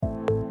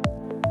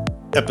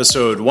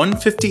Episode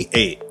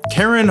 158.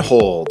 Karen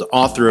Hold,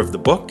 author of the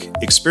book,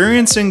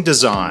 Experiencing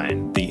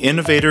Design, The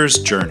Innovator's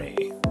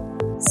Journey.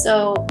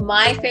 So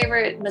my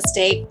favorite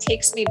mistake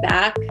takes me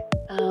back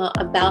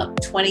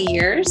about 20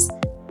 years.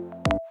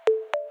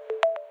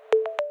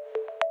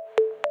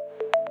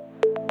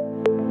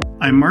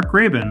 I'm Mark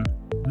Graban.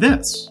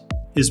 This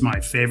is My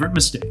Favorite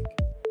Mistake.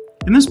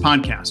 In this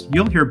podcast,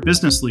 you'll hear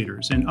business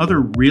leaders and other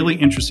really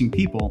interesting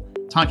people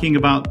talking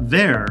about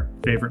their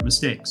favorite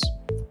mistakes.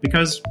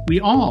 Because we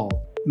all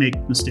make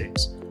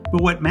mistakes,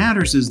 but what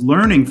matters is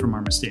learning from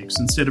our mistakes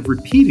instead of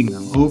repeating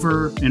them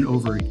over and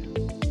over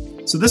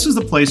again. So this is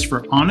the place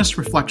for honest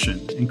reflection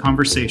and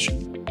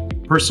conversation,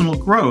 personal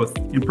growth,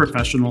 and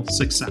professional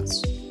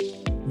success.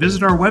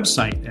 Visit our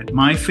website at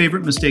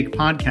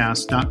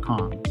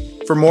myfavoritemistakepodcast.com.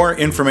 For more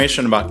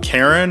information about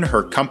Karen,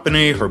 her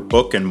company, her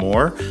book, and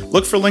more,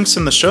 look for links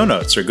in the show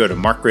notes or go to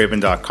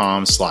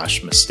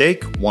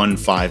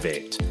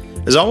markgraban.com/mistake158.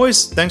 As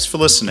always, thanks for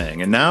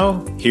listening. And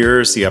now,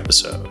 here's the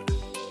episode.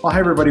 Well, hi,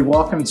 everybody.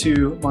 Welcome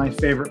to My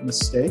Favorite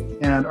Mistake.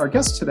 And our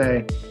guest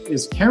today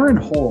is Karen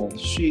Hold.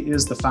 She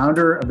is the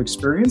founder of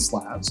Experience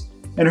Labs,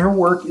 and her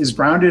work is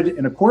grounded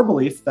in a core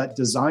belief that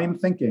design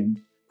thinking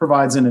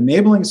provides an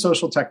enabling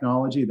social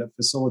technology that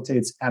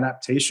facilitates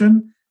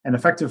adaptation and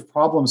effective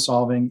problem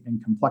solving in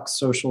complex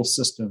social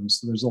systems.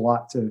 So there's a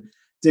lot to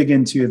dig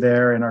into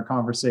there in our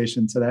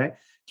conversation today.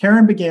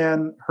 Karen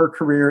began her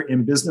career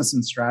in business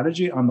and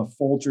strategy on the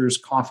Folgers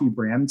coffee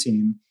brand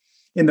team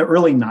in the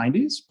early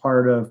 90s,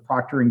 part of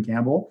Procter &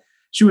 Gamble.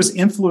 She was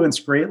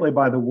influenced greatly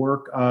by the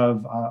work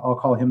of, I'll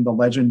call him the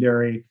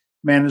legendary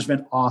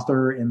management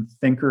author and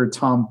thinker,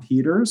 Tom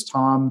Peters.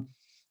 Tom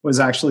was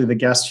actually the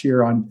guest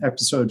here on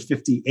episode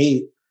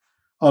 58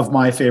 of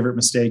My Favorite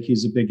Mistake.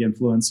 He's a big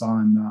influence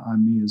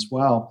on me as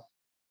well.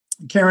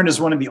 Karen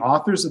is one of the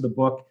authors of the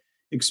book,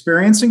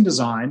 Experiencing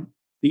Design,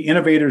 The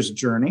Innovator's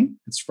Journey.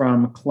 It's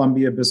from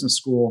Columbia Business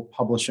School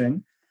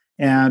Publishing.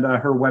 And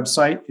her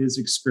website is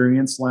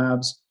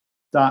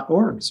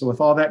experiencelabs.org. So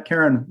with all that,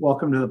 Karen,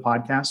 welcome to the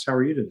podcast. How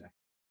are you today?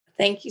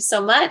 Thank you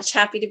so much.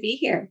 Happy to be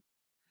here.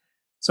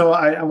 So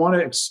I want to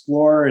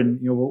explore, and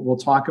we'll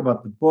talk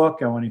about the book.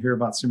 I want to hear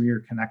about some of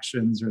your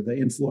connections or the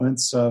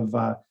influence of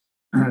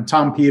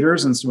Tom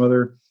Peters and some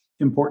other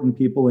important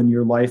people in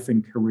your life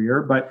and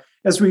career. But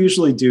as we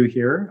usually do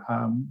here,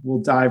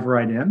 we'll dive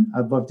right in.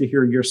 I'd love to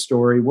hear your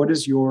story. What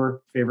is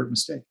your favorite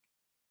mistake?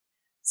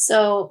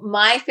 So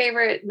my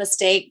favorite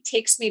mistake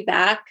takes me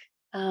back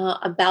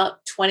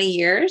about 20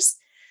 years.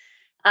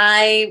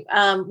 I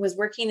was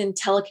working in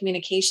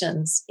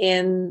telecommunications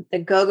in the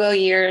go-go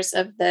years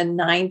of the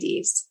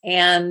 90s.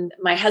 And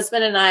my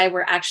husband and I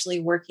were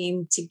actually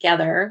working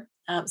together.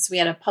 So we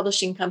had a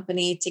publishing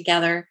company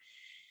together,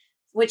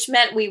 which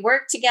meant we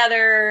worked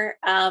together,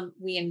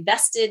 we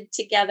invested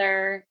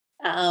together.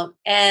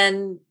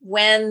 And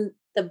when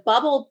the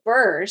bubble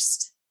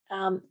burst,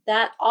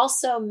 that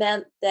also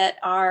meant that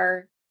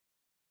our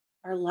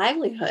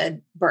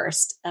livelihood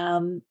burst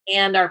and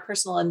our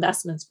personal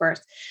investments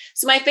burst.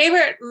 So my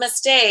favorite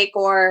mistake,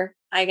 or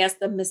I guess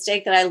the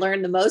mistake that I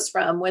learned the most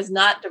from, was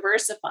not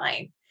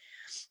diversifying.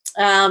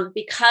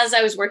 Because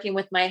I was working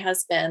with my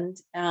husband,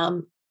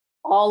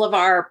 all of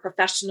our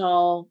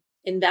professional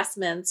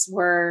investments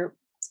were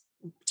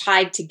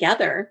tied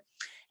together,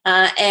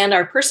 and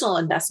our personal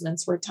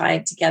investments were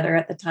tied together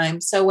at the time.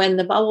 So when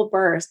the bubble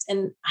burst,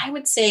 and I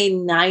would say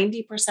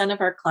 90% of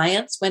our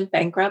clients went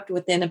bankrupt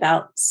within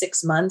about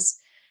 6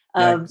 months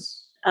of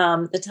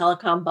the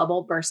telecom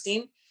bubble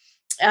bursting,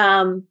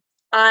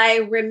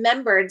 I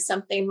remembered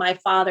something my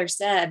father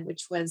said,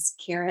 which was,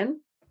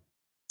 Karen,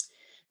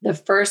 the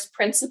first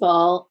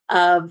principle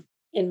of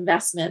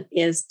investment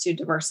is to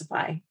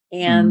diversify.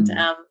 And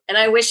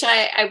I wish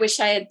I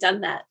had done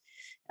that.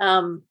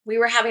 We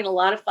were having a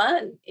lot of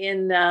fun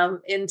in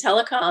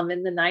telecom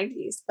in the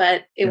 90s,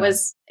 but it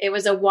was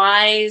a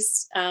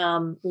wise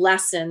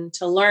lesson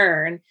to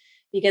learn,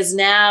 because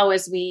now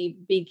as we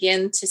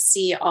begin to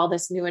see all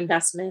this new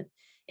investment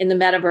in the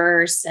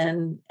metaverse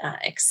and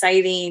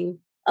exciting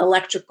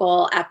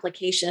electrical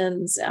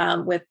applications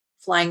with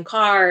flying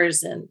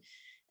cars and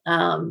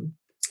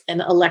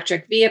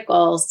electric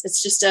vehicles,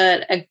 it's just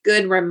a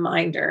good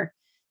reminder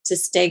to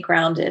stay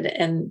grounded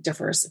and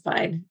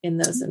diversified in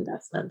those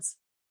investments.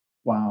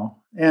 Wow.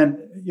 And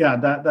yeah,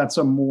 that's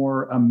a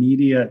more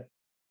immediate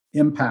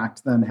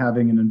impact than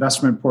having an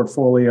investment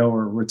portfolio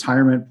or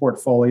retirement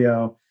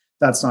portfolio.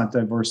 That's not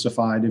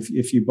diversified.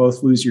 If you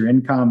both lose your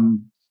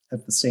income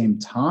at the same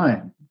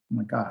time, oh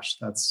my gosh,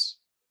 that's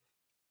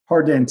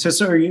hard to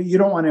anticipate. Or you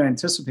don't want to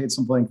anticipate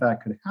something like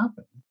that could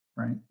happen,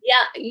 right?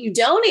 Yeah, you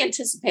don't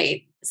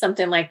anticipate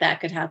something like that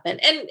could happen.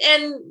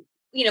 And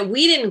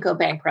we didn't go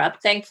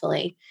bankrupt,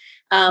 thankfully.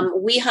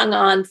 We hung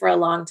on for a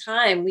long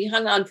time. We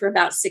hung on for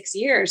about 6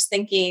 years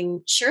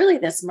thinking, surely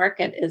this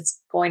market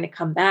is going to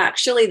come back.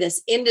 Surely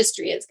this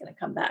industry is going to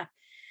come back.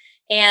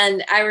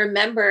 And I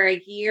remember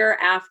a year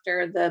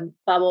after the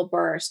bubble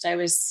burst, I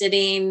was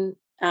sitting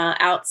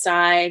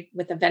outside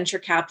with a venture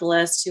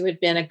capitalist who had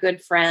been a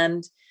good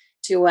friend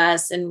to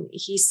us. And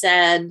he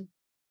said,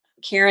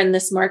 Karen,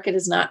 this market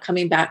is not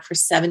coming back for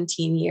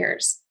 17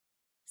 years.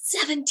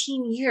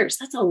 17 years.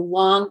 That's a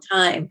long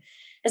time,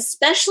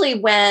 especially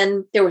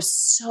when there was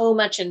so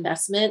much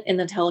investment in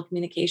the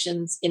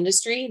telecommunications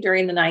industry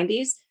during the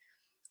 90s.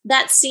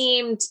 That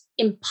seemed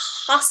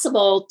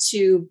impossible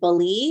to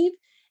believe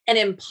and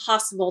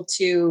impossible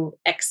to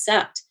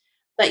accept.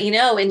 But, in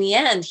the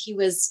end, he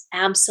was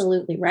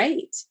absolutely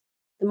right.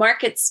 The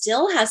market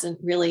still hasn't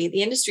really,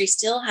 the industry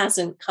still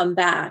hasn't come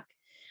back.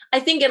 I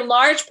think in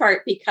large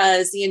part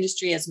because the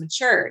industry has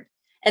matured.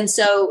 And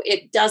so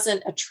it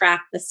doesn't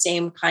attract the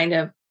same kind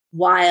of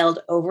wild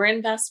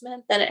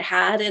overinvestment that it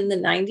had in the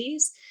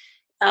 90s.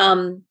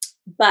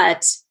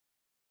 But,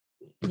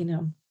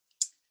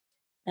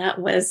 it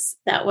was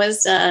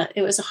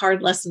a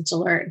hard lesson to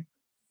learn.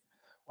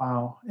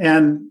 Wow.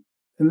 And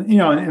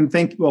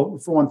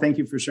for one, thank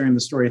you for sharing the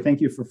story.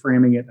 Thank you for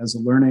framing it as a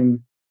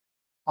learning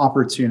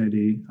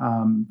opportunity.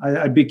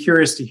 I'd be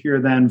curious to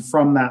hear then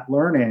from that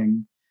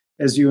learning,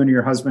 as you and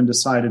your husband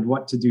decided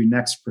what to do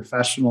next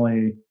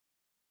professionally.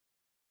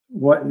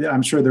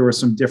 I'm sure there were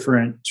some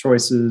different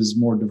choices,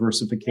 more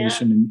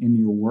diversification in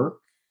your work.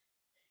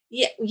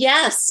 Yeah.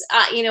 Yes.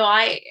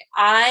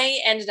 I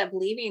ended up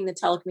leaving the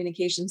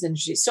telecommunications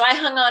industry. So I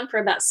hung on for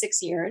about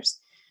 6 years.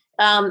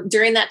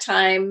 During that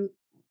time,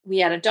 we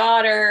had a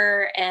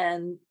daughter,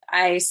 and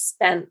I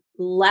spent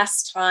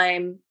less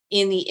time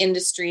in the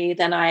industry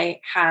than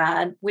I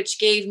had, which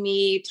gave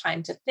me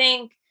time to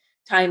think,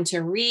 time to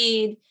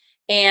read.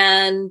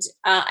 And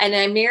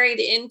I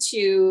married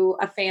into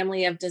a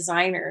family of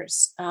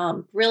designers,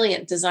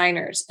 brilliant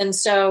designers. And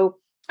so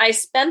I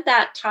spent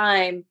that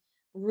time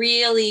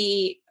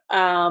really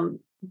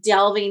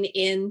delving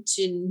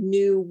into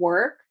new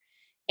work.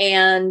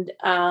 And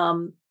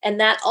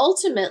that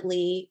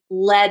ultimately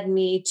led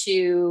me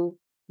to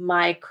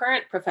my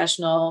current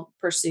professional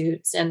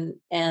pursuits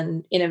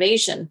and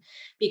innovation,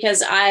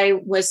 because I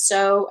was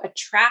so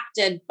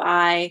attracted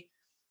by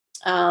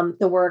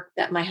the work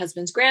that my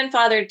husband's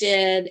grandfather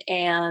did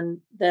and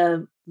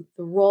the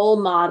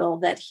role model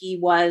that he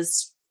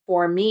was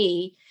for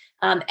me.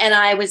 And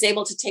I was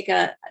able to take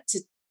a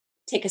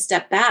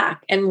step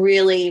back and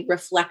really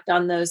reflect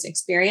on those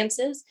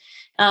experiences.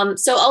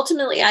 So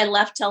ultimately, I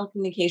left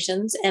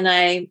telecommunications and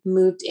I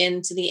moved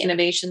into the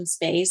innovation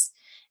space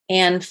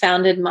and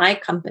founded my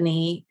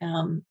company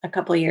a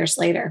couple of years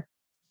later.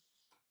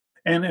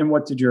 And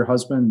what did your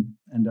husband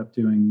end up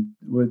doing?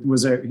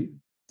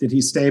 Did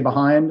he stay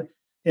behind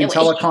in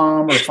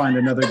telecom or find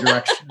another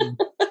direction?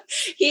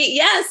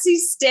 He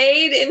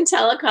stayed in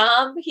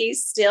telecom.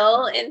 He's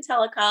still in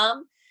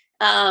telecom.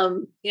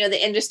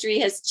 The industry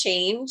has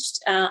changed,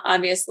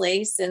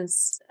 obviously,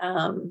 since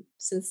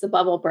the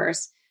bubble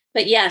burst.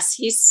 But yes,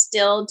 he's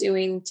still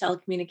doing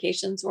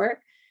telecommunications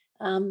work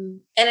and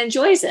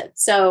enjoys it.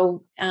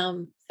 So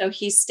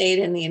he stayed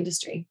in the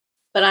industry,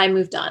 but I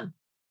moved on.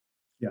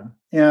 Yeah.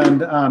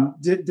 And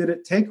did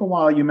it take a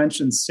while? You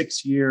mentioned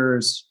 6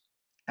 years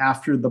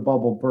after the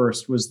bubble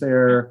burst. Was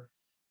there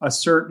a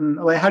certain,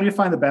 how do you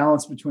find the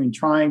balance between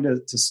trying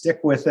to stick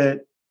with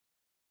it,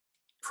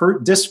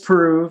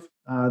 disprove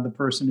the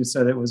person who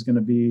said it was going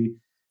to be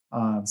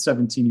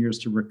 17 years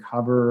to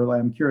recover?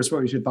 I'm curious,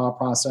 what was your thought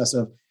process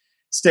of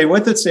stay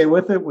with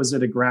it? Was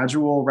it a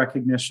gradual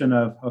recognition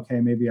of, okay,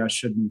 maybe I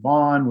should move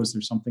on? Was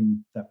there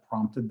something that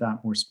prompted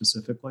that more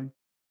specifically?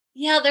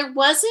 Yeah, there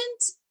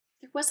wasn't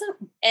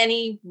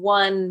any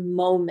one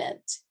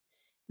moment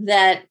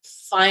that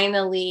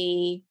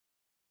finally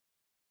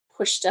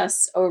pushed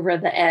us over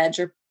the edge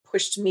or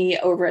pushed me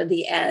over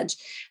the edge.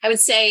 I would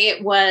say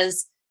it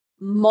was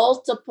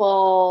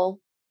multiple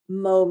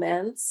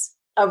moments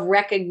of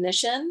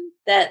recognition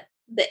that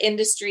the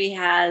industry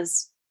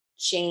has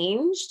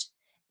changed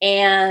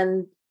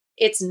and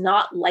it's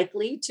not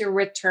likely to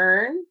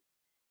return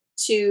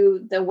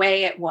to the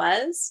way it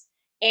was.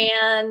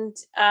 And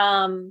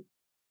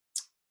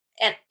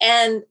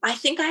I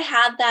think I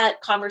had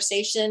that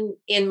conversation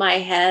in my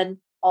head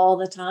all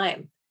the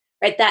time,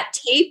 right? That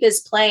tape is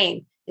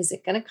playing. Is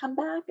it going to come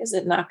back? Is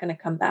it not going to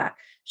come back?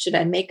 Should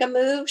I make a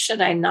move?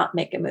 Should I not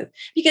make a move?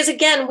 Because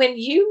again, when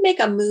you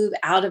make a move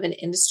out of an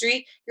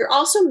industry, you're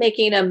also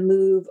making a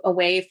move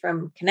away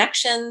from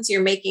connections.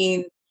 You're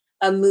making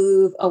a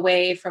move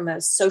away from a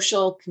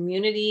social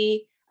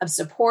community of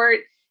support.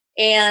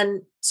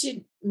 And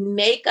to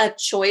make a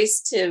choice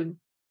to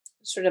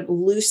sort of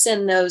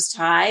loosen those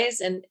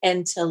ties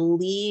and to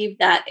leave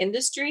that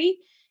industry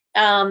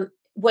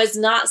was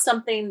not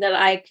something that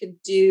I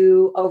could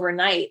do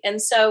overnight. And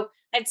so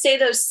I'd say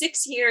those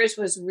 6 years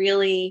was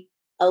really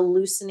a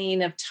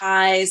loosening of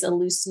ties, a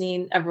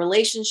loosening of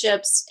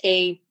relationships,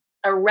 a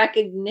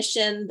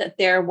recognition that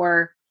there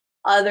were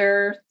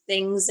other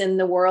things in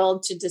the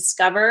world to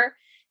discover.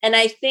 And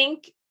I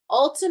think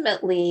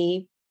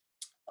ultimately,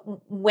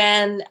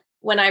 when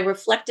I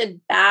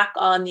reflected back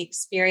on the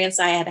experience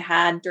I had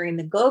had during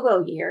the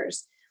go-go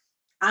years,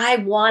 I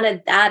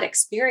wanted that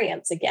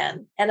experience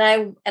again. And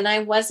I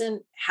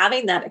wasn't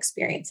having that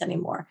experience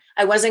anymore.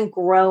 I wasn't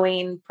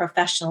growing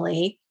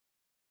professionally.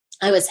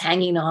 I was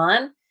hanging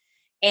on.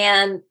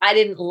 And I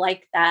didn't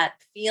like that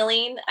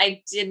feeling.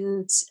 I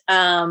didn't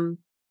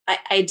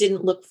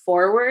look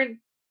forward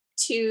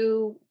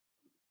to,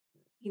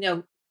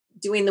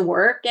 doing the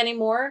work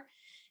anymore.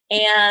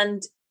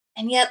 And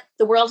yet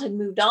the world had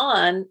moved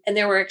on and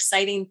there were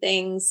exciting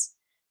things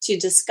to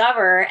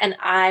discover. And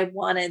I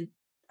wanted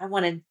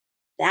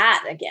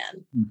that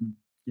again. Mm-hmm.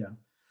 Yeah.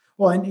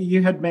 Well, and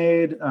you had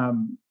made,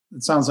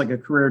 it sounds like a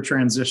career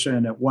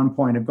transition at one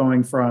point of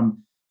going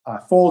from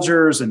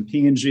Folgers and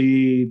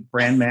P&G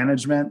brand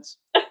management.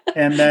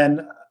 And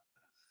then,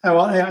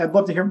 I'd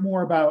love to hear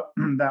more about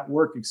that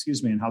work,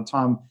 and how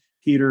Tom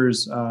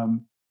Peters, how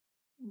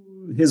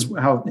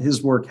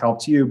his work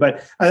helped you.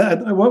 But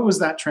what was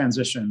that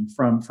transition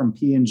from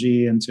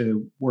P&G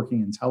into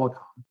working in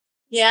telecom?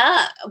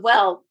 Yeah,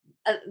 well,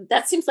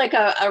 that seems like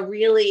a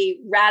really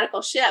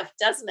radical shift,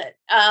 doesn't it?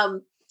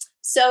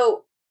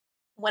 So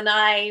when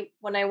I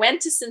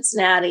went to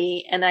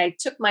Cincinnati and I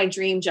took my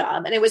dream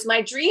job, and it was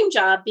my dream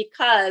job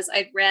because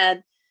I'd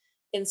read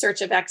In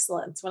Search of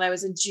Excellence when I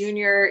was a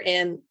junior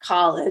in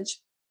college.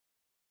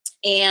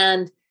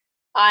 And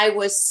I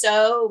was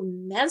so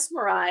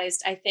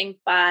mesmerized, I think,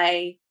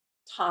 by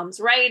Tom's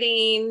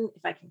writing,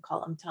 if I can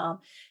call him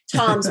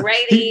Tom's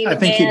writing. I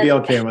think he'd be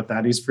okay with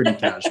that. He's pretty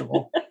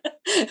casual.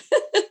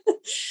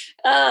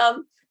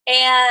 And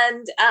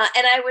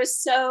I was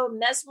so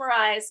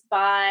mesmerized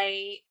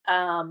by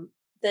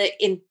the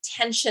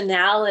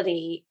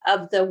intentionality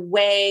of the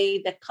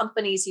way the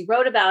companies he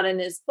wrote about in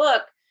his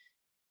book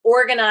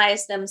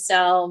organized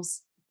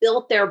themselves,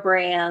 built their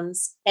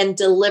brands, and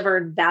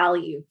delivered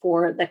value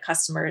for the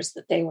customers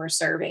that they were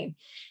serving.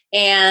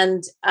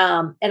 And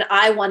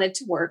I wanted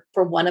to work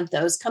for one of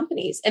those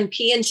companies, and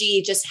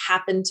P&G just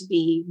happened to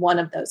be one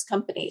of those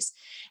companies.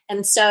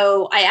 And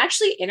so I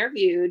actually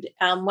interviewed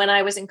when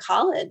I was in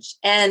college,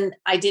 and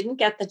I didn't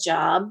get the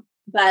job,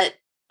 but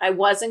I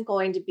wasn't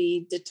going to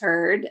be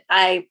deterred.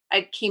 I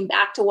came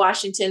back to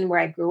Washington, where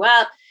I grew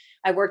up.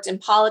 I worked in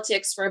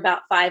politics for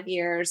about 5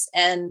 years,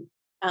 and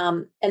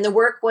the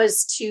work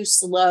was too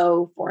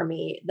slow for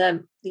me.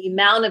 The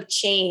amount of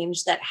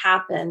change that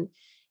happened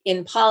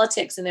in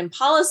politics and in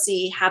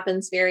policy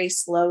happens very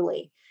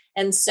slowly.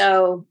 And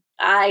so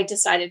I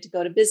decided to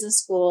go to business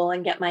school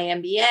and get my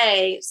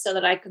MBA so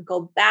that I could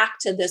go back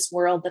to this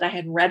world that I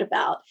had read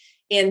about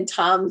in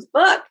Tom's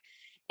book.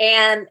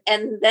 And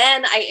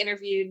then I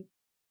interviewed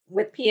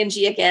with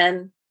P&G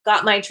again,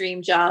 got my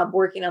dream job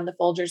working on the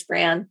Folgers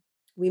brand.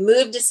 We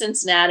moved to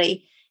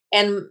Cincinnati,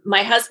 and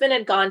my husband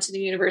had gone to the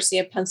University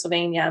of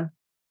Pennsylvania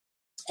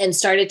and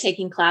started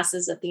taking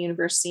classes at the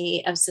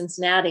University of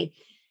Cincinnati.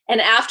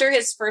 And after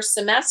his first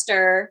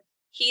semester,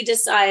 he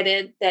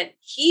decided that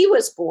he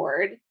was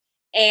bored,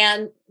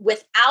 and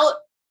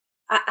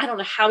I don't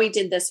know how he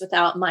did this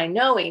without my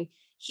knowing,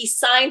 he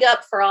signed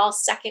up for all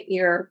second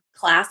year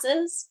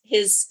classes,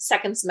 his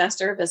second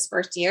semester of his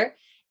first year,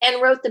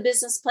 and wrote the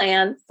business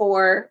plan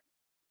for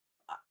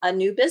a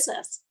new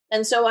business.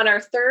 And so on our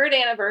third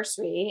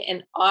anniversary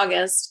in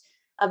August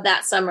of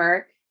that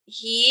summer,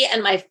 he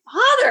and my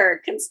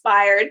father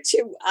conspired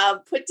to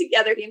put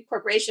together the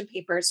incorporation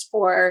papers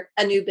for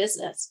a new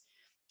business.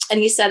 And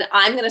he said,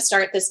 I'm going to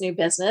start this new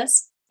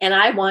business and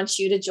I want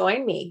you to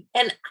join me.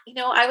 And,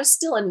 I was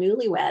still a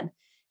newlywed.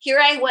 Here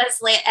I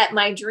was at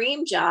my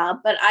dream job,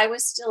 but I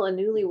was still a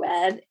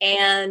newlywed.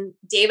 And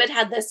David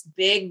had this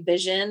big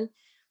vision.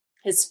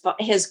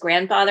 His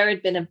grandfather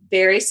had been a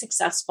very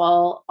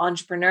successful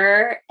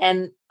entrepreneur.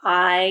 And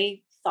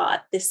I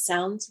thought, this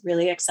sounds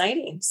really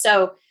exciting.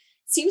 So it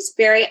seems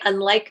very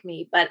unlike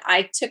me, but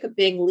I took a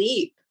big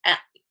leap.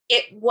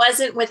 It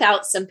wasn't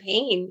without some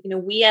pain.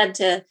 We had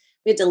to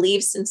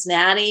leave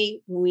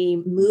Cincinnati.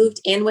 We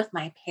moved in with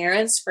my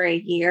parents for a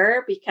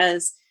year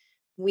because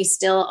we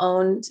still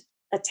owned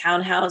a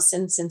townhouse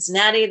in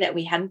Cincinnati that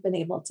we hadn't been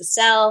able to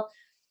sell.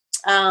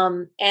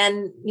 And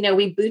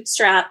we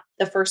bootstrapped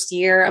the first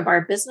year of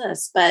our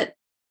business, but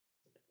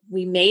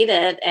we made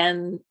it.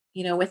 And,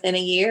 within a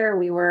year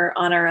we were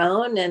on our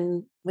own.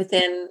 And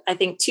within, I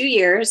think, 2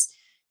 years,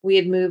 we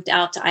had moved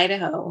out to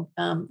Idaho,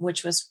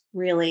 which was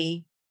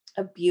really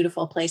a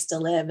beautiful place to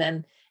live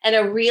and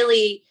a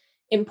really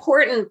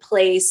important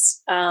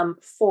place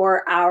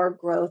for our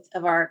growth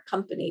of our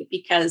company,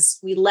 because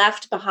we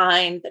left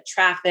behind the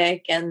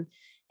traffic and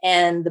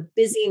the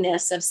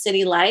busyness of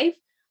city life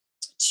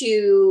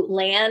to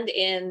land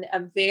in a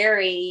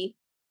very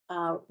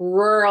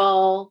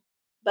rural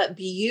but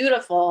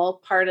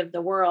beautiful part of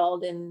the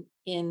world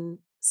in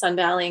Sun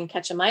Valley and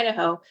Ketchum,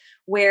 Idaho,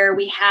 where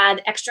we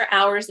had extra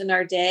hours in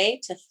our day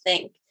to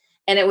think.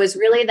 And it was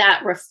really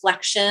that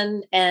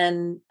reflection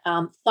and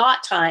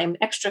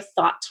extra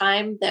thought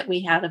time that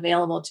we had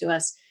available to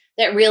us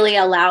that really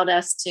allowed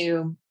us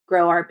to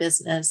grow our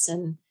business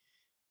and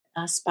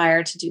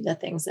aspire to do the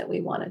things that we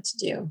wanted to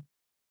do.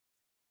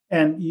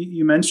 And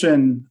you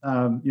mentioned,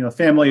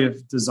 family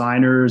of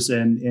designers,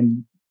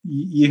 and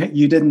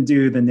you didn't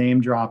do the name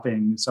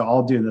dropping. So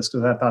I'll do this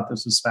because I thought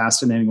this was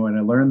fascinating when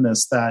I learned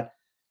this, that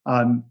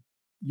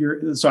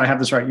so I have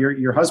this right.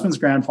 Your husband's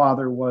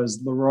grandfather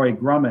was Leroy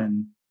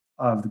Grumman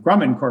of the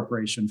Grumman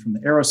Corporation from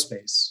the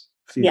aerospace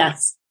field.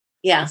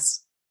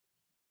 Yes.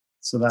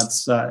 So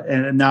that's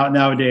and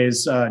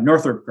nowadays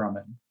Northrop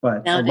Grumman,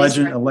 but a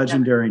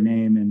legendary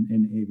name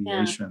in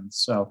aviation. Yeah.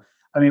 So,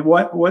 I mean,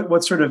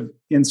 what sort of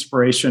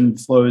inspiration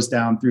flows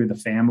down through the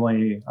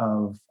family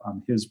of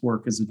his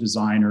work as a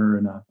designer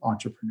and an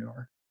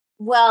entrepreneur?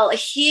 Well,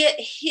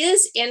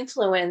 his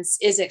influence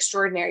is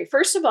extraordinary.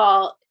 First of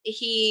all,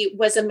 he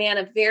was a man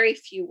of very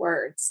few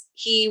words.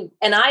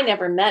 I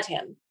never met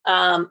him.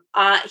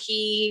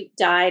 He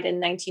died in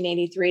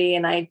 1983,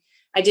 and I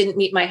didn't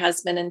meet my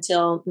husband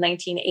until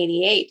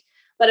 1988.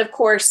 But of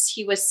course,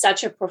 he was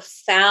such a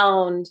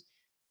profound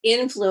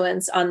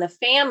influence on the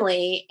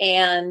family,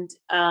 and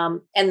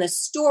the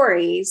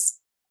stories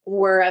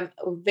were a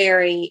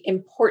very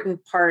important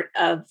part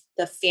of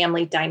the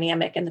family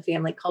dynamic and the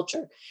family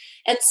culture.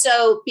 And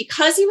so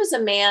because he was a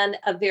man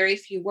of very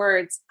few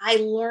words, I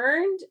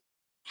learned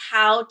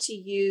how to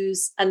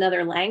use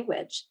another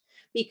language,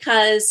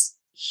 because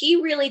he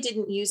really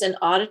didn't use an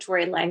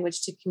auditory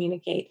language to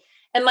communicate.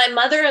 And my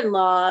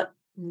mother-in-law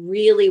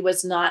really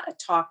was not a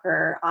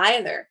talker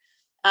either.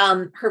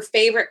 Her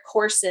favorite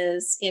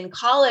courses in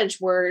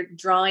college were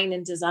drawing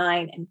and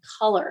design and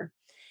color.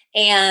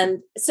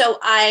 And so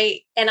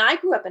I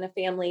grew up in a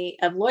family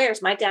of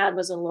lawyers. My dad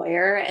was a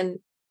lawyer, and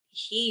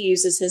he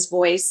uses his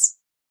voice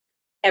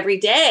every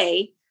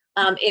day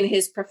in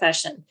his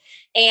profession.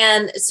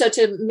 And so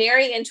to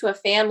marry into a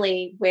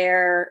family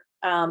where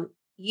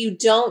you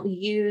don't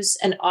use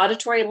an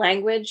auditory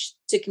language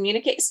to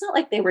communicate, it's not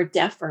like they were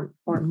deaf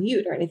or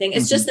mute or anything.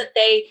 It's just that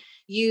they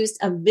used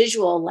a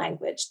visual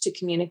language to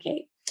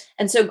communicate.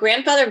 And so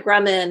Grandfather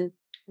Grumman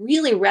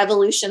really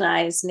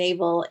revolutionized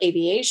naval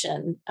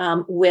aviation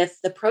with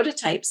the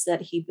prototypes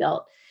that he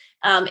built.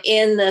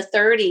 In the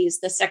 30s,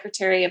 the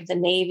Secretary of the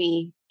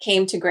Navy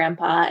came to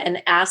Grandpa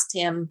and asked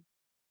him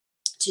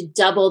to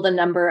double the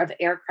number of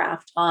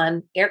aircraft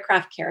on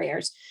aircraft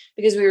carriers,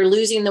 because we were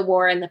losing the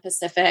war in the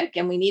Pacific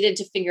and we needed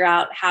to figure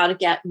out how to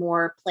get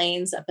more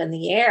planes up in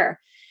the air.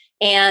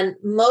 And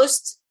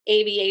most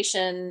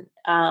aviation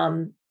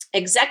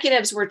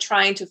executives were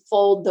trying to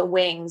fold the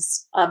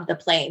wings of the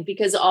plane,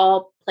 because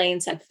all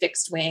planes had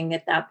fixed wing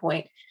at that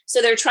point.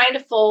 So they're trying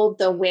to fold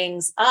the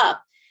wings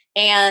up,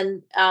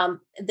 and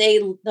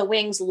the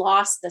wings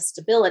lost the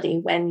stability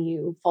when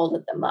you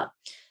folded them up.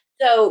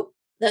 So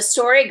the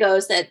story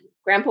goes that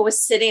Grandpa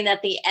was sitting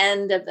at the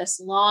end of this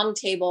long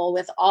table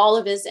with all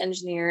of his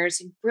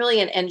engineers,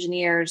 brilliant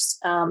engineers,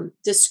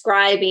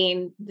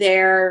 describing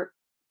their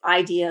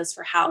ideas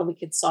for how he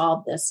could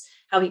solve this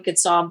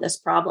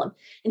problem.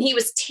 And he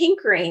was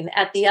tinkering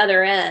at the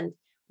other end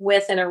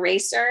with an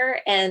eraser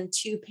and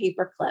 2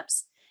 paper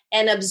clips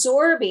and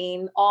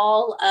absorbing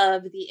all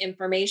of the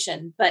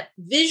information, but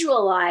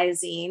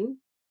visualizing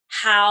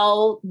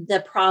how the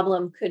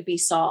problem could be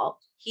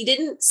solved. He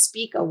didn't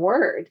speak a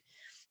word.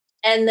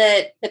 And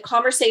the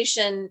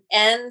conversation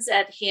ends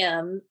at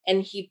him,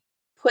 and he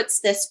puts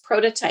this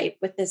prototype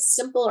with this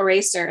simple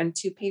eraser and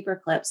 2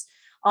 paper clips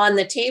on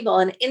the table.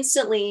 And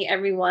instantly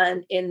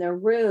everyone in the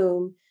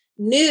room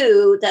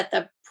knew that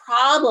the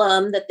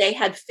problem that they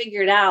had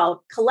figured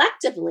out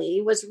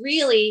collectively was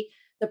really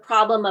the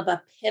problem of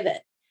a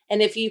pivot.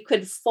 And if you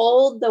could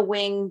fold the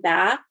wing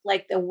back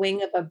like the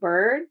wing of a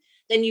bird,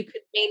 then you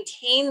could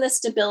maintain the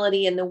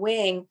stability in the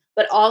wing,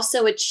 but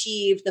also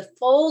achieve the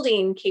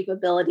folding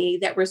capability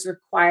that was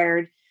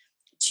required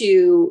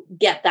to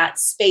get that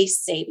space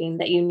saving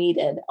that you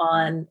needed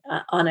on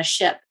a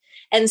ship.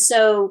 And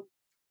so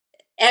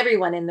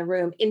everyone in the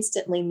room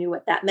instantly knew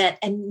what that meant.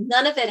 And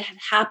none of it had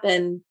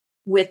happened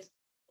with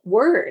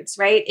words,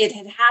 right? It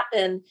had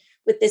happened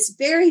with this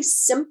very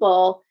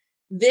simple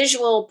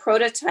visual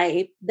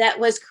prototype that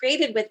was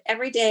created with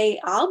everyday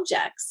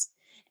objects.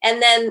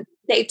 And then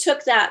they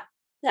took that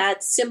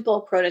simple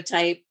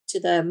prototype to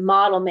the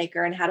model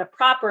maker and had a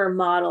proper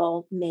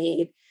model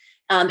made,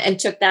 and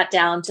took that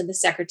down to the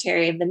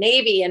Secretary of the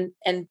Navy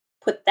and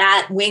put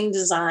that wing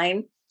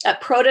design, a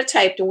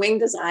prototyped wing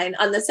design,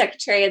 on the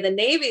Secretary of the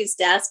Navy's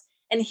desk.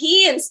 And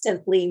he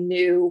instantly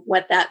knew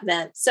what that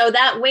meant. So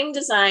that wing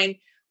design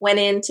went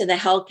into the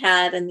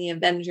Hellcat and the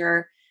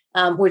Avenger,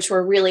 which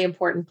were really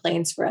important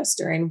planes for us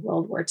during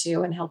World War II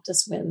and helped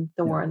us win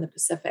the war in the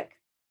Pacific.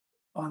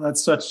 Oh,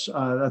 that's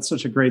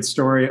such a great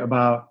story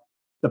about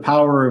the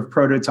power of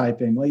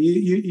prototyping. Like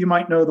you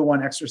might know the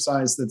one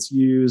exercise that's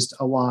used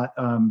a lot,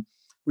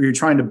 where you're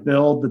trying to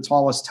build the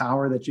tallest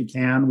tower that you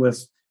can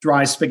with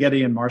dry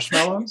spaghetti and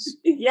marshmallows.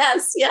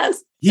 Yes.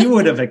 He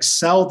would have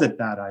excelled at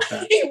that, I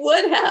bet. He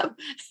would have.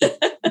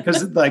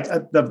 Because like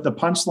the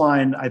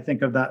punchline, I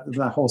think, of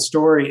that whole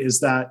story is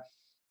that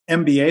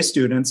MBA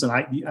students, and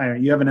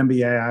you have an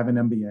MBA, I have an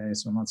MBA,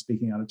 so I'm not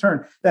speaking out of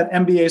turn, that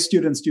MBA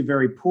students do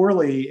very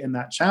poorly in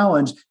that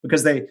challenge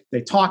because they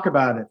talk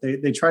about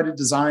it. They try to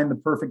design the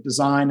perfect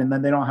design, and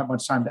then they don't have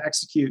much time to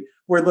execute,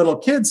 where little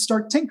kids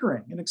start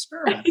tinkering and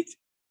experimenting. Right.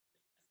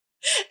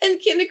 And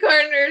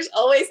kindergartners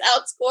always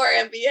outscore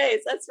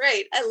MBAs. That's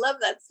right. I love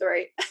that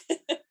story.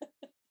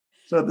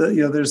 So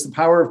there's the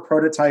power of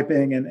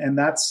prototyping, and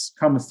that's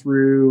come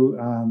through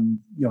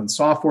in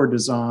software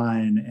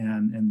design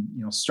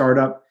and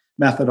startup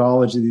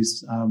methodology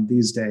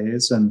these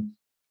days, and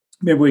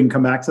maybe we can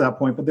come back to that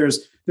point. But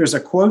there's a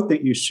quote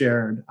that you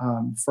shared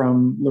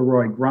from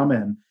Leroy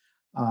Grumman: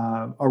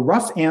 "A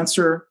rough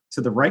answer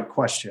to the right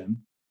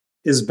question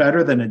is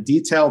better than a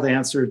detailed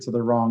answer to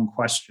the wrong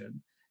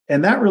question."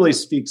 And that really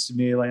speaks to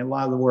me. Like a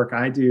lot of the work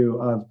I do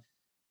of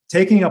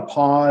taking a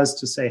pause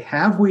to say,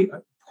 have we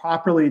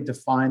properly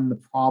defined the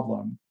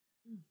problem?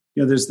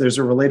 There's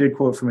a related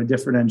quote from a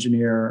different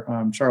engineer,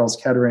 Charles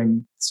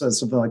Kettering, says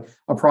something like,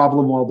 "A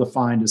problem well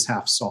defined is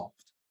half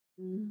solved."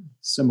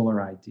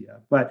 Similar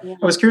idea. But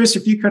I was curious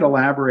if you could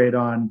elaborate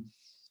on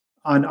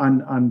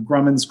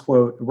Grumman's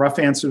quote: "A rough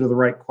answer to the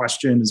right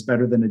question is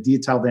better than a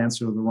detailed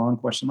answer to the wrong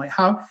question." Like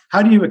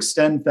how do you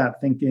extend that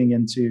thinking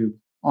into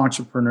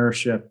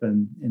entrepreneurship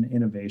and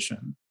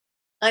innovation?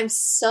 I'm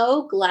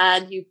so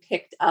glad you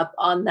picked up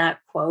on that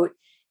quote.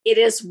 It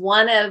is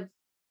one of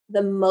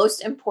the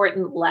most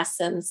important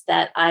lessons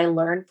that I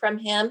learned from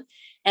him.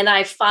 And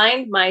I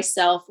find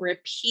myself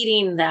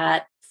repeating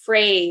that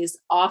phrase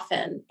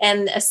often,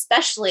 and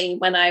especially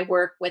when I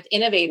work with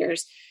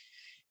innovators,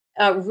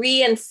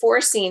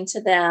 reinforcing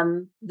to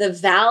them the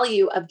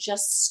value of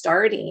just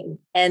starting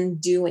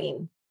and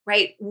doing,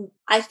 right?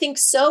 I think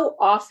so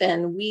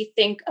often we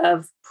think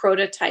of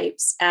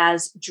prototypes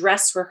as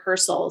dress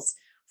rehearsals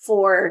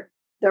for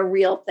the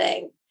real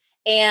thing.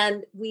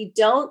 And we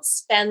don't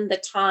spend the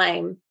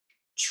time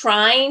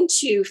trying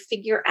to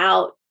figure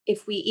out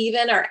if we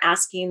even are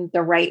asking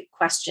the right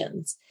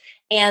questions.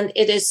 And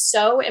it is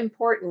so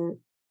important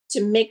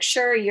to make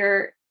sure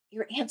you're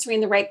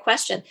answering the right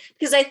question,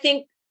 because I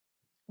think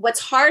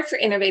what's hard for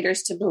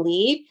innovators to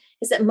believe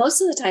is that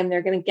most of the time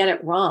they're going to get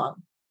it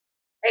wrong.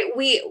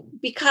 Right?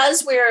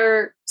 Because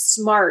we're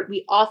smart,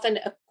 we often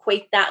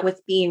equate that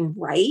with being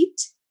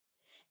right.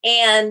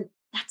 And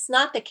that's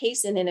not the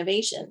case in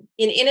innovation.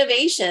 In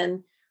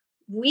innovation,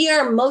 we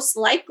are most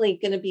likely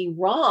going to be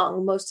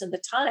wrong most of the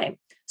time.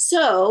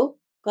 So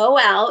go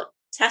out,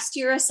 test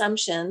your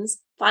assumptions,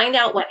 find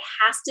out what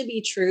has to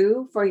be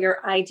true for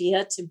your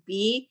idea to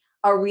be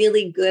a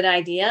really good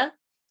idea,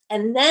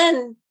 and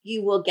then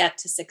you will get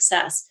to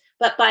success.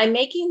 But by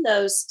making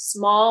those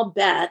small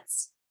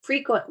bets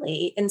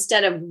frequently,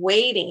 instead of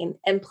waiting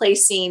and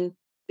placing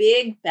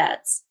big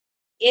bets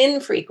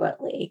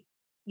infrequently,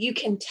 you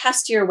can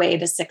test your way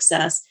to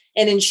success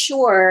and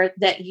ensure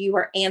that you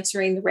are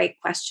answering the right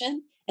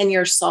question and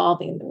you're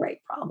solving the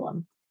right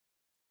problem.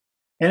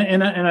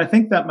 And I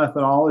think that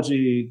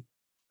methodology,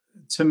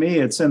 to me,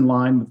 it's in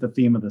line with the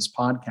theme of this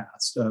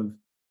podcast of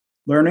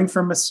learning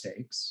from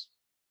mistakes.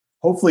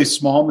 Hopefully,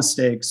 small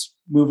mistakes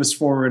move us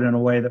forward in a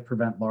way that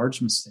prevent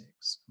large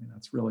mistakes. I mean,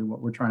 that's really what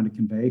we're trying to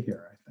convey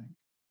here, I think.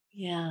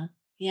 Yeah,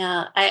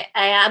 I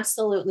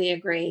absolutely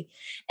agree.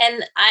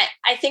 And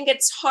I think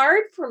it's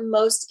hard for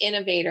most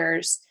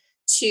innovators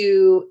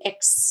to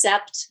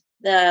accept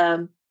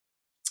that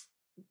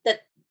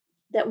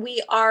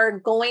we are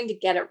going to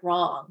get it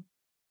wrong.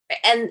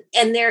 And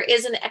there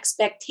is an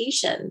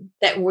expectation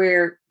that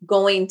we're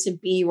going to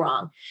be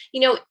wrong.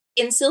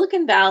 In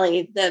Silicon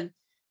Valley, the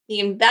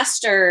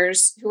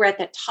investors who are at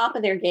the top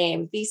of their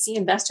game, VC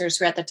investors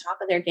who are at the top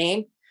of their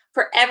game,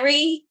 for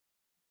every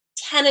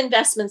 10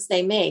 investments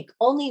they make,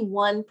 only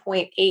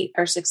 1.8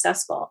 are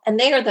successful. And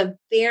they are the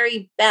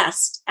very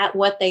best at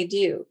what they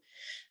do.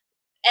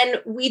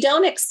 And we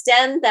don't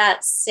extend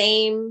that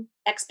same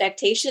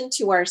expectation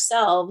to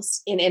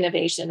ourselves in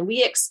innovation.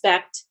 We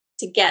expect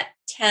to get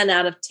 10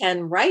 out of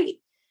 10 right.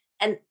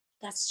 And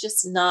that's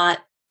just not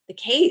the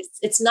case.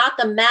 It's not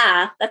the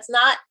math. That's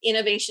not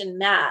innovation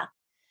math.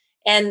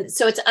 And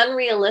so it's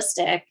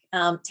unrealistic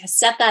to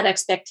set that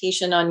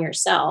expectation on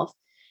yourself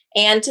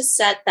and to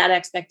set that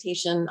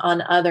expectation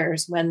on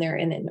others when they're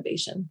in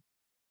innovation.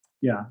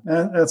 Yeah,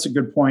 that's a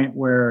good point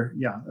where,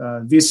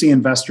 VC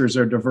investors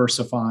are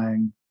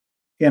diversifying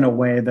in a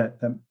way that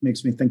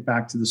makes me think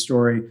back to the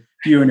story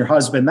you and your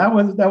husband. That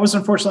was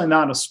unfortunately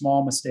not a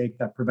small mistake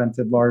that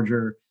prevented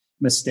larger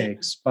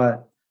mistakes,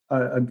 but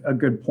a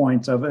good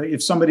point of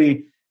if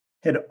somebody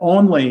had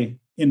only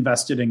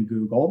invested in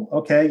Google,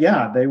 okay,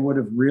 yeah, they would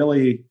have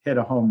really hit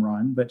a home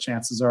run, but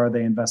chances are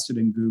they invested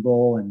in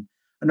Google and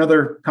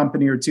another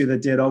company or two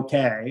that did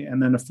okay,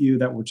 and then a few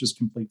that were just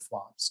complete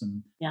flops.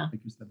 And like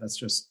you said,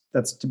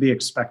 that's to be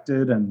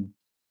expected. And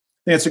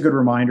I think it's a good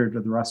reminder to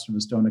the rest of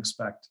us, don't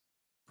expect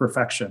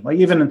perfection. Like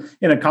even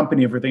in a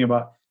company, if we're thinking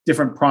about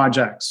different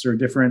projects or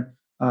different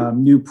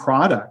new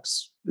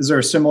products, is there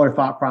a similar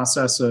thought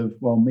process of,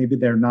 well, maybe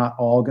they're not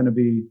all going to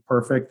be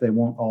perfect. They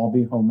won't all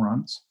be home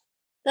runs.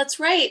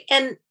 That's right.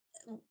 And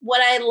what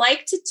I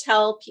like to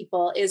tell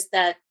people is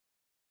that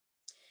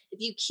if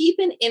you keep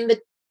an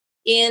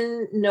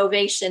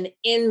innovation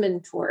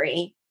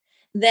inventory,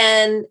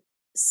 then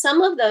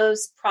some of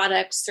those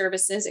products,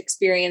 services,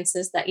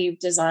 experiences that you've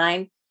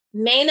designed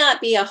may not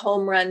be a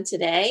home run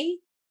today,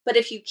 but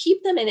if you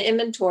keep them in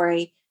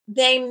inventory,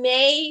 they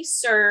may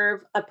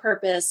serve a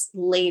purpose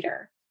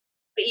later.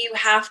 But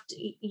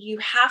you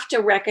have to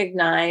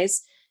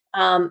recognize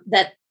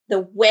that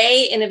the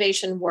way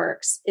innovation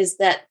works is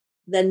that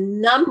the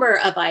number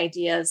of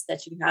ideas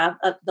that you have,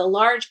 the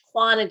large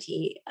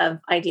quantity of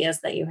ideas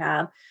that you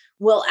have,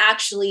 will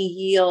actually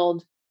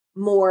yield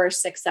more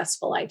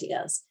successful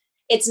ideas.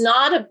 It's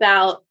not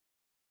about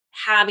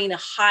having a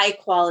high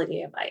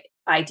quality of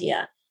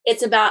idea.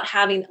 It's about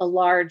having a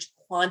large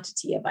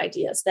quantity of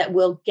ideas that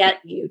will get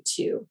you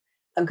to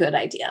a good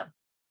idea.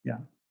 Yeah.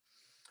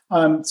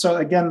 So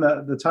again,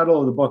 the title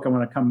of the book, I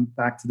want to come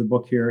back to the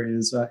book here,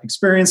 is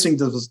Experiencing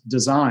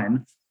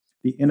Design,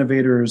 the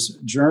Innovator's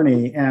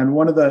Journey. And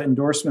one of the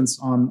endorsements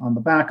on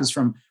the back is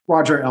from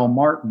Roger L.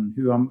 Martin,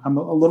 who I'm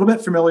a little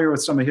bit familiar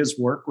with some of his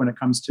work when it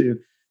comes to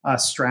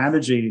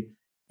strategy.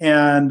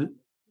 And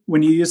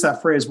when you use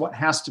that phrase, what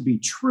has to be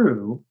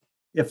true,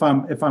 if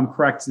I'm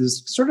correct,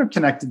 is sort of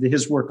connected to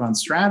his work on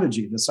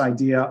strategy, this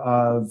idea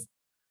of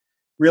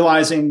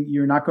realizing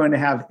you're not going to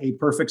have a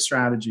perfect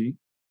strategy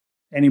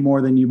any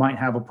more than you might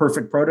have a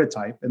perfect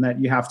prototype, and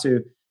that you have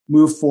to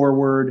move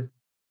forward,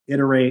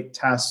 iterate,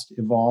 test,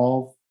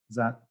 evolve. Is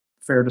that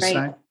fair to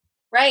say?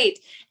 Right.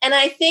 And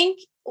I think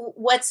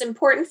what's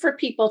important for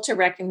people to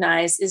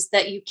recognize is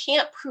that you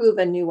can't prove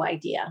a new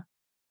idea.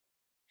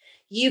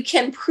 You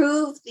can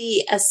prove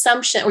the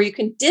assumption, or you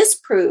can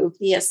disprove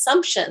the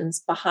assumptions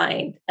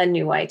behind a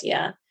new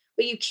idea,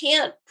 but you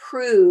can't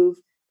prove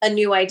a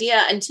new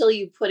idea until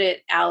you put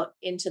it out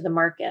into the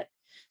market.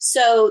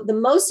 So the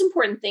most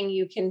important thing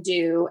you can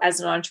do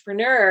as an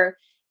entrepreneur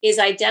is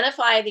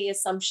identify the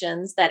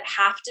assumptions that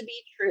have to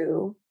be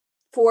true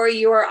for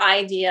your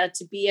idea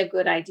to be a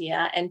good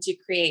idea and to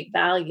create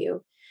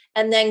value.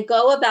 And then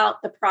go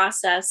about the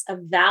process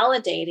of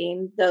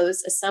validating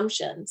those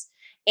assumptions.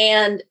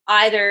 And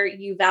either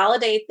you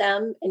validate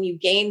them and you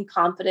gain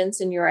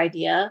confidence in your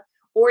idea,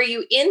 or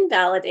you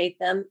invalidate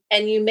them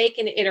and you make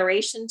an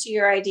iteration to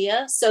your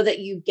idea so that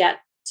you get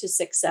to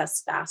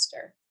success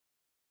faster.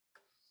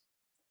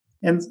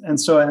 And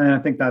so I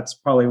think that's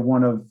probably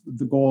one of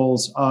the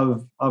goals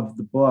of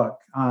the book.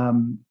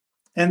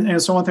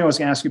 And so one thing I was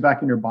going to ask you,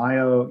 back in your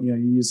bio, you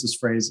use this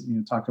phrase,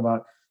 talk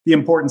about the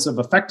importance of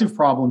effective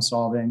problem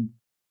solving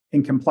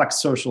in complex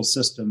social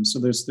systems. So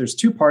there's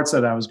two parts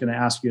that I was going to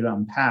ask you to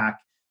unpack.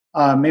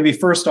 Maybe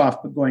first off,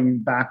 going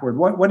backward,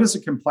 what is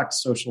a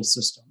complex social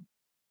system?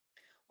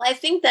 Well, I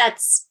think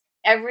that's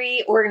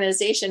every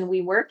organization we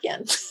work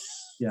in.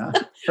 Yeah,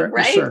 sure,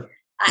 right. Sure.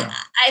 Yeah.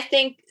 I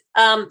think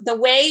the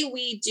way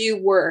we do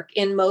work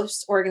in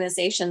most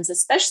organizations,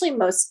 especially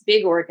most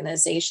big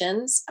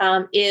organizations,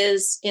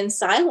 is in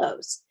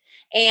silos.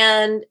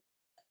 And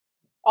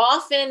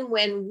often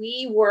when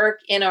we work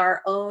in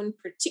our own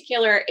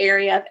particular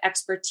area of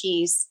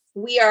expertise,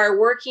 we are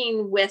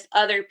working with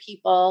other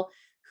people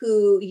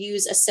who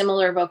use a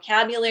similar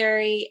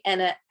vocabulary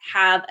and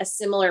have a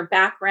similar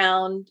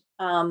background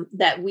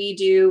that we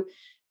do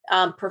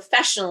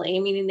professionally,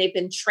 meaning they've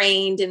been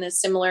trained in a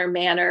similar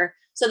manner.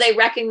 So they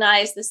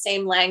recognize the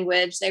same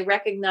language, they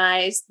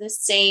recognize the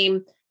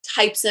same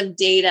types of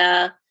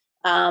data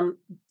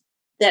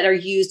that are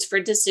used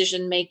for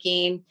decision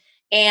making.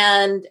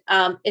 And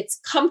it's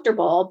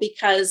comfortable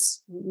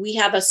because we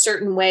have a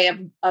certain way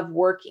of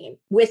working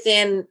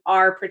within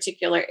our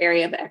particular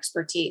area of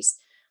expertise.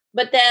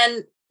 But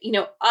then,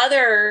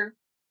 other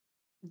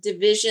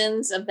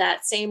divisions of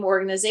that same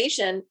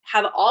organization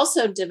have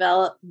also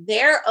developed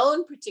their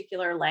own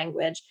particular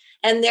language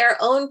and their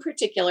own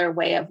particular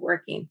way of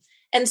working.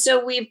 And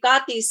so we've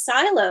got these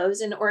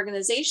silos in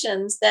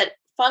organizations that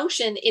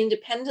function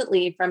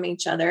independently from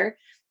each other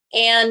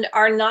and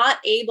are not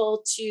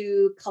able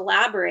to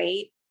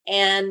collaborate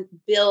and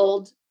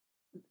build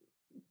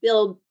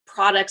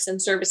products and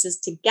services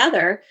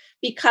together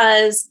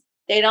because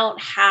they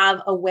don't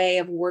have a way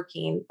of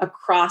working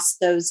across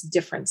those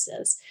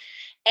differences.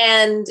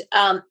 And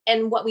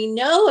what we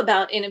know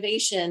about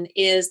innovation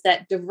is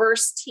that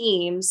diverse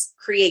teams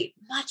create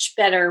much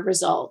better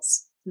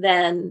results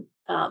than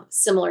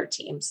similar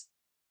teams,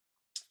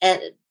 and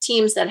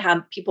teams that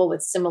have people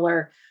with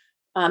similar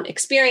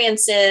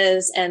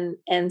experiences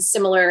and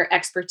similar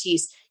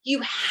expertise.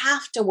 You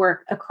have to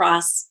work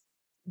across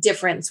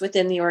difference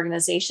within the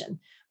organization.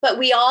 But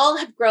we all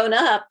have grown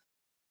up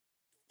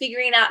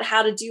figuring out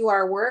how to do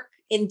our work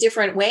in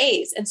different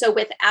ways. And so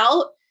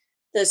without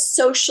the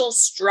social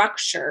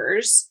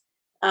structures,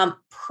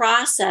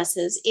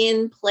 processes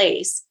in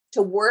place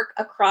to work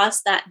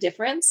across that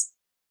difference,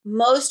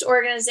 most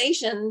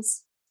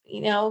organizations,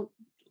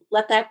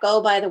 let that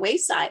go by the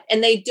wayside.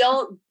 And they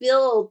don't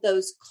build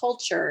those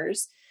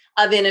cultures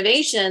of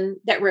innovation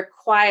that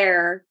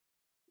require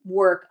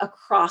work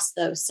across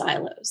those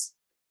silos.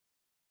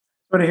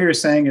 What I hear you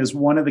saying is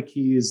one of the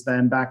keys,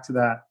 then back to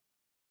that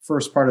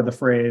first part of the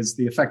phrase,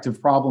 the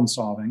effective problem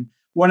solving,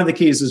 one of the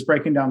keys is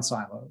breaking down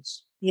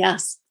silos.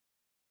 Yes.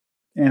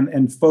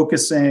 And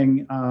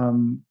focusing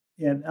on,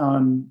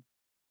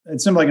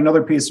 it seemed like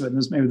another piece of it,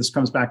 and maybe this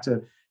comes back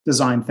to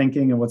design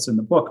thinking and what's in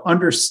the book,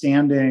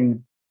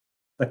 understanding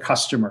the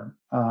customer,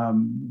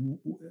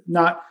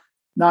 not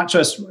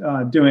just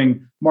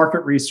doing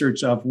market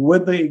research of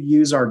would they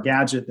use our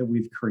gadget that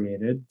we've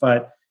created,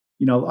 but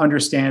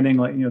understanding,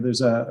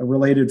 there's a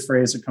related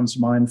phrase that comes to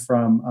mind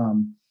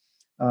from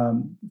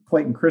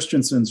Clayton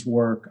Christensen's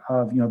work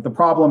of, the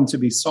problem to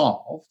be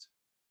solved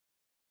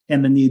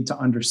and the need to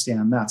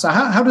understand that. So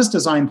how does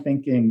design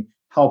thinking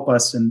help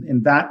us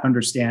in that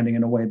understanding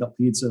in a way that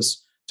leads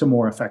us to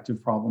more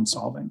effective problem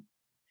solving?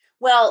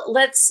 Well,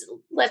 let's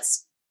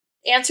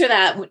answer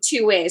that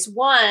two ways.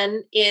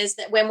 One is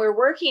that when we're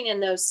working in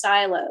those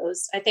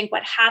silos, I think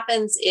what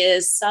happens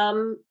is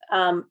some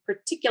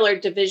particular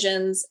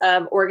divisions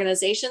of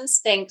organizations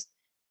think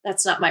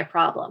that's not my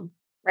problem,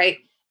 right?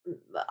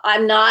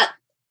 I'm not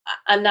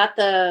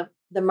the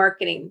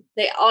marketing.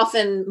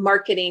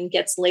 Marketing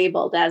gets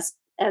labeled as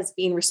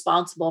being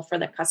responsible for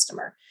the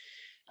customer.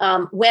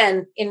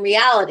 When in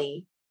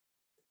reality,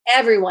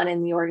 everyone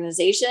in the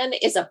organization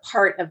is a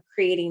part of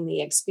creating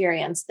the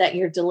experience that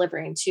you're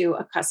delivering to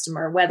a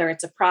customer, whether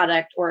it's a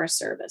product or a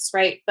service,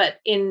 right? But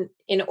in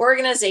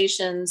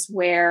organizations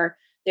where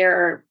there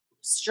are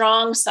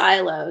strong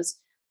silos,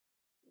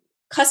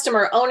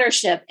 customer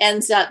ownership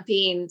ends up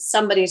being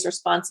somebody's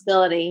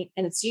responsibility,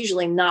 and it's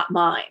usually not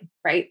mine,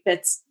 right?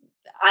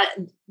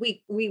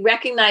 We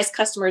recognize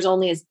customers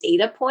only as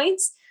data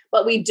points,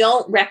 but we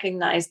don't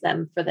recognize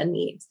them for the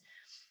needs.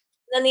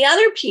 Then the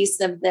other piece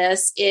of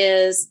this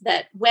is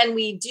that when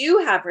we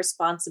do have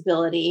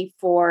responsibility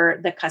for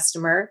the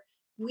customer,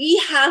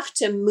 we have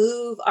to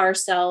move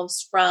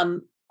ourselves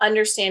from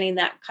understanding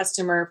that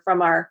customer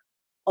from our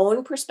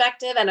own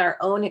perspective and our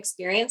own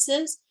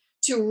experiences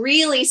to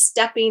really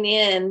stepping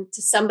in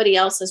to somebody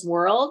else's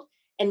world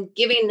and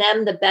giving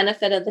them the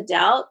benefit of the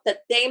doubt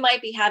that they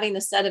might be having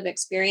a set of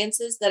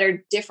experiences that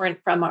are different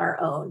from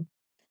our own.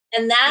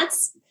 And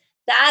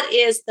that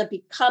is the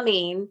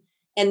becoming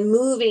and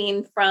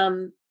moving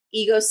from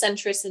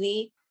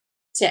egocentricity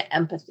to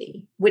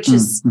empathy, which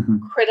is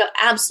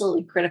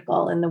absolutely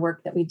critical in the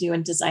work that we do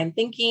in design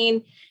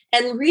thinking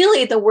and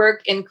really the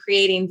work in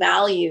creating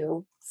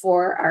value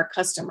for our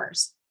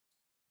customers.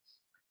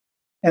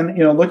 And,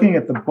 looking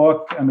at the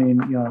book, I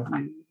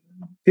mean,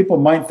 people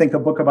might think a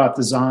book about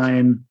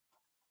design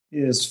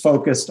is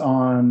focused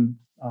on,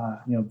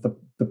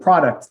 the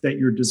product that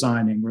you're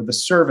designing or the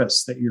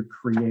service that you're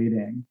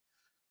creating.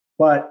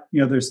 But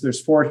there's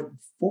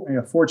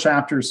four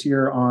chapters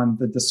here on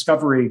the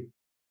discovery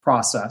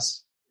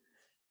process.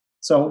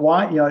 So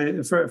why,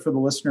 for the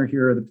listener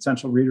here, the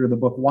potential reader of the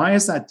book, why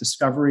is that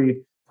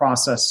discovery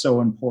process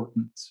so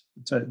important?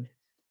 To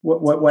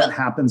what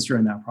happens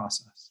during that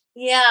process?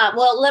 Yeah,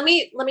 well, let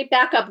me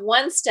back up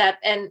one step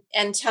and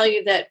tell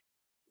you that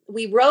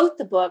we wrote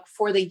the book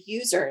for the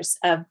users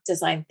of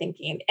design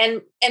thinking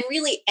and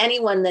really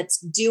anyone that's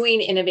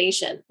doing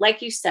innovation.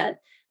 Like you said,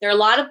 there are a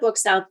lot of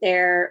books out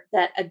there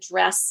that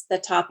address the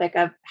topic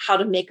of how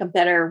to make a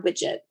better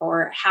widget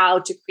or how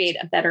to create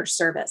a better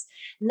service.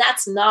 And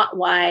that's not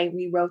why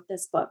we wrote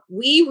this book.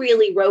 We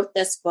really wrote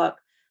this book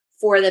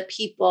for the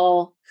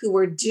people who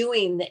were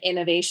doing the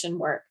innovation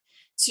work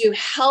to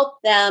help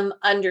them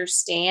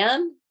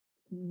understand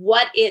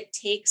what it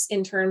takes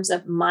in terms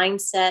of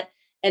mindset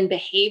and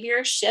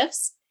behavior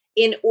shifts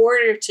in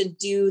order to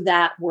do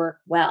that work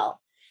well.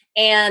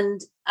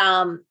 And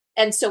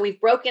so we've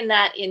broken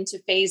that into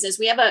phases.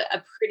 We have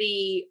a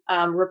pretty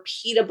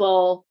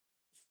repeatable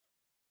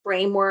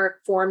framework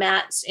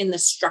format in the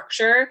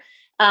structure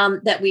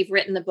that we've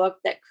written the book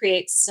that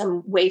creates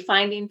some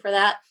wayfinding for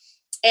that.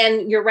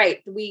 And you're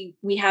right. We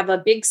have a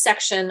big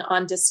section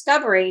on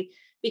discovery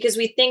because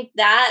we think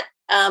that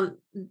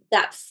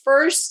that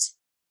first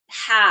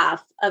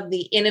half of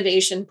the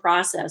innovation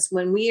process,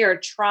 when we are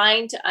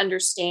trying to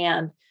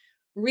understand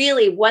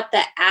really what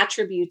the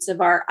attributes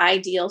of our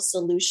ideal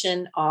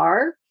solution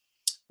are,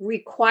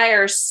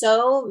 require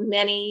so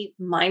many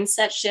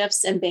mindset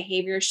shifts and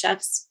behavior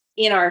shifts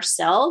in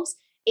ourselves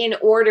in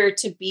order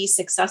to be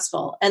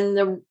successful. And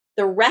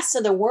the rest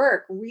of the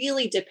work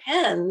really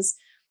depends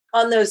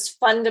on those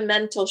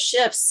fundamental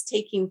shifts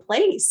taking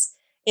place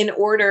in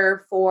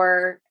order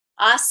for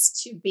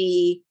us to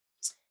be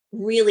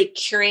really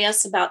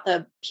curious about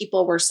the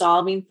people we're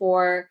solving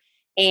for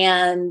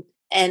and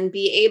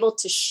be able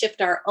to shift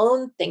our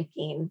own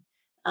thinking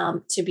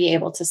to be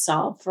able to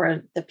solve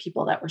for the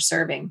people that we're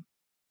serving.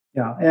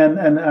 Yeah,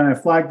 and I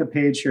flagged the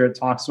page here. It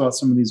talks about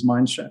some of these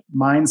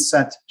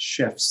mindset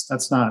shifts.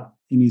 That's not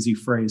an easy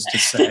phrase to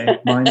say.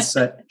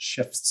 Mindset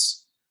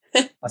shifts.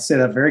 I say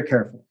that very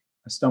carefully.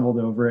 I stumbled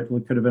over it.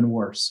 It could have been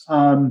worse.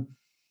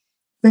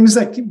 Things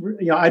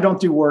that, I don't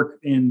do work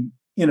in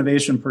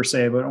innovation per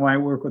se, but when I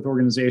work with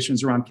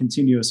organizations around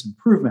continuous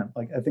improvement,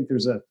 like I think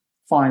there's a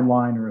fine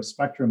line or a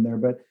spectrum there.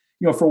 But,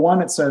 for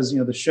one, it says,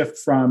 the shift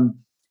from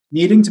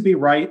needing to be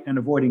right and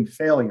avoiding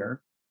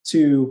failure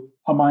to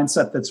a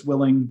mindset that's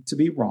willing to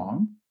be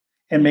wrong.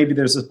 And maybe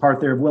there's a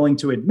part there of willing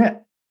to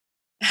admit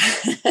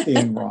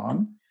being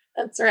wrong.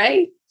 That's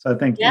right. So I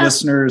think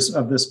listeners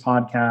of this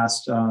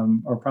podcast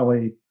are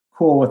probably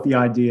cool with the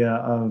idea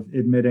of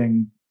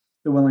admitting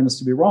the willingness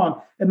to be wrong.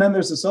 And then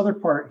there's this other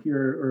part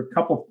here, or a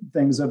couple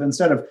things of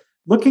instead of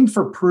looking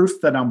for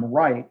proof that I'm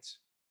right,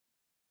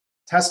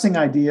 testing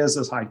ideas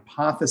as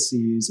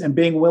hypotheses and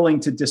being willing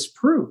to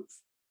disprove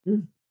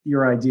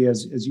your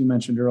ideas, as you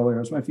mentioned earlier. I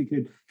was wondering if you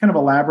could kind of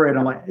elaborate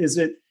on, like, is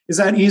it Is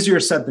that easier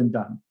said than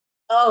done?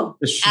 Oh,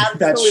 That shift.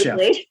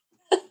 absolutely.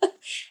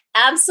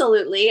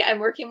 Absolutely. I'm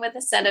working with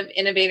a set of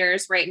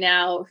innovators right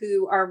now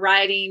who are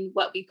riding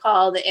what we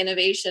call the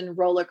innovation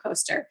roller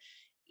coaster.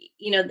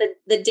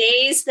 The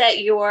days that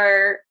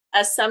your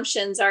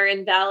assumptions are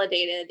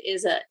invalidated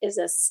is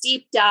a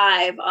steep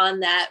dive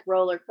on that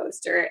roller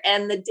coaster.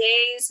 And the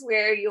days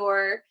where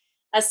your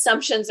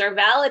assumptions are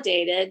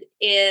validated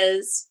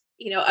is,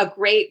 a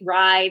great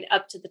ride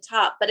up to the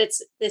top. But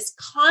it's this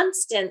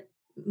constant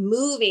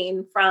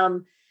moving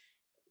from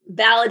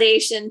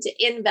validation to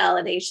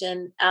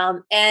invalidation.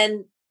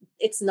 And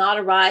it's not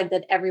a ride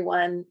that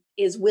everyone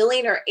is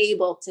willing or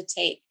able to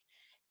take.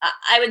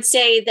 I would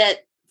say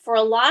that for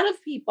a lot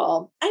of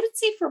people, I would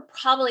say for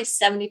probably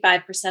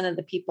 75% of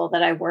the people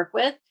that I work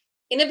with,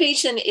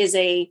 innovation is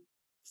a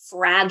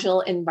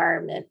fragile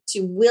environment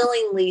to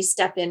willingly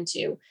step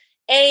into.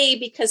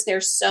 Because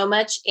there's so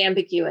much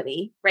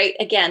ambiguity, right?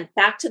 Again,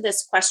 back to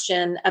this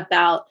question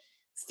about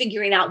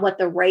figuring out what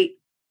the right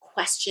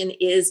question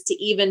is to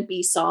even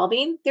be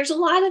solving. There's a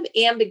lot of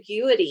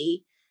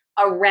ambiguity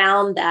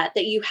around that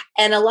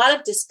and a lot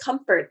of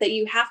discomfort that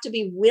you have to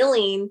be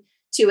willing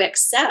to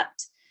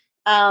accept.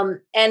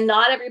 And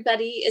not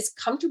everybody is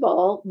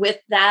comfortable with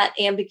that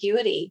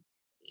ambiguity.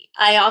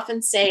 I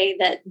often say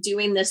that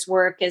doing this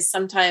work is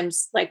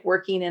sometimes like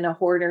working in a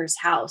hoarder's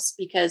house,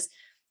 because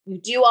you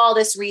do all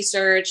this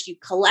research, you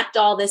collect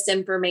all this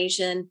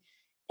information,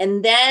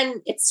 and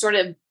then it's sort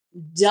of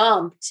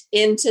dumped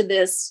into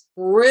this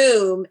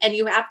room, and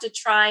you have to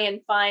try and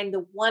find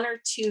the one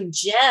or two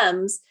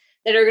gems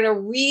that are going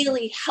to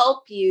really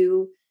help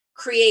you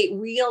create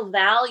real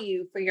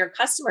value for your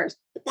customers.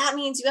 But that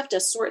means you have to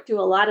sort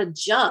through a lot of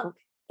junk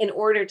in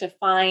order to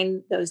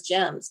find those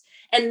gems.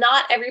 And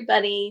not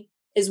everybody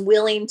is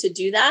willing to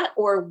do that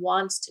or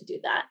wants to do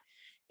that.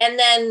 And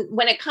then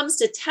when it comes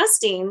to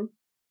testing,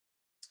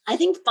 I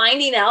think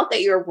finding out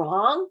that you're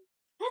wrong,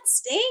 that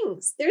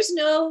stings. There's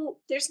no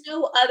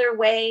other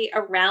way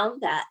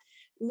around that.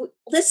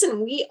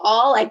 Listen, we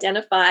all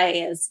identify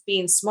as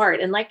being smart.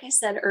 And like I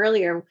said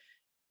earlier,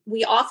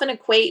 we often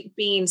equate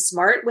being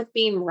smart with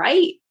being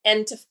right.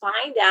 And to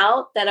find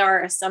out that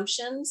our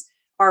assumptions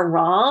are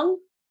wrong,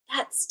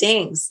 that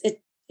stings.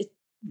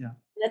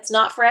 That's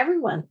not for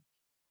everyone.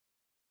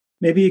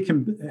 Maybe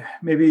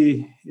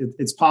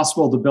it's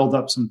possible to build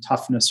up some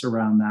toughness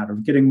around that, or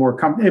getting more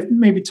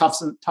maybe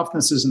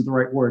toughness isn't the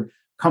right word.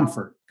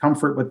 Comfort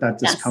with that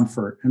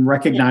discomfort, and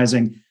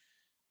recognizing.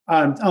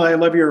 I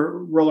love your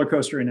roller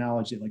coaster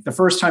analogy. Like the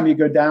first time you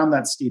go down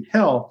that steep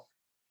hill,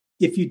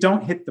 if you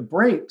don't hit the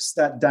brakes,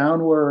 that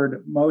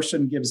downward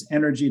motion gives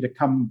energy to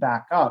come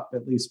back up,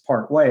 at least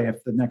part way,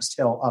 if the next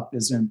hill up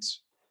isn't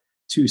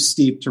too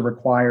steep to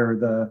require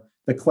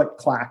the click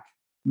clack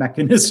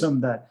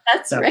mechanism that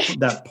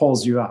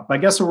pulls you up. I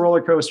guess a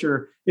roller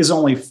coaster is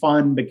only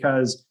fun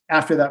because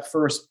after that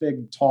first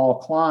big tall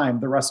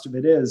climb, the rest of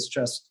it is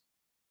just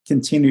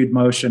continued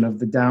motion of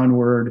the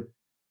downward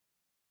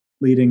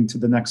leading to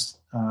the next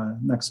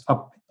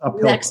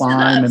uphill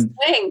climb and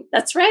swing.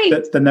 That's right.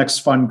 The next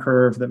fun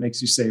curve that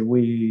makes you say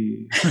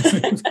 "wee."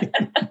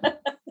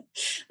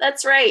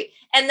 That's right.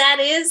 And that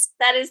is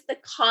the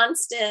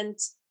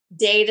constant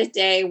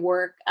day-to-day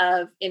work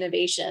of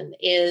innovation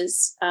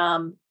is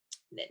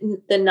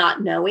the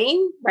not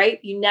knowing, right?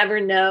 You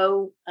never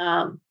know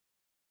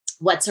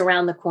what's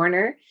around the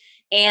corner.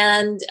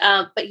 And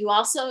but you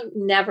also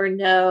never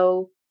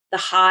know the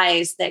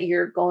highs that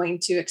you're going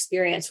to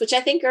experience, which I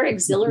think are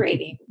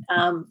exhilarating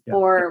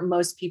for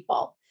most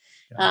people.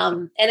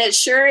 And it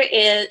sure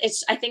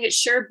is. I think it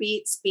sure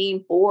beats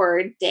being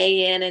bored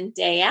day in and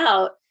day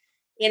out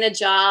in a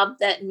job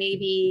that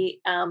maybe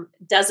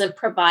doesn't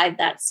provide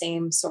that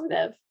same sort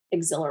of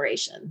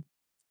exhilaration.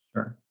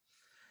 Sure.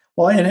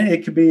 Well, and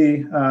it could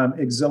be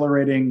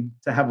exhilarating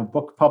to have a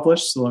book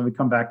published. So let me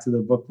come back to the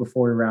book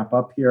before we wrap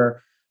up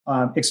here.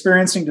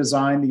 Experiencing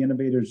Design, The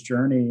Innovator's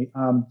Journey.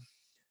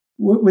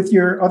 With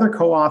your other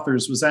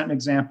co-authors, was that an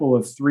example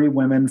of three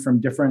women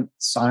from different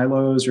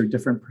silos or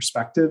different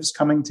perspectives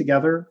coming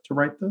together to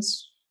write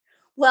this?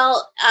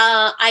 Well,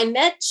 I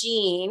met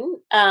Jean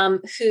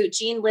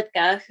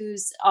Litka,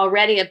 who's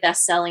already a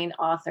best-selling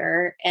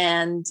author.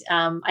 And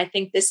I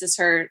think this is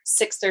her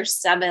 6th or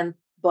 7th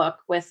book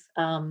with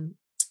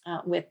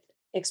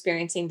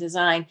Experiencing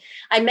Design.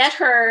 I met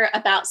her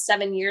about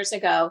 7 years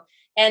ago,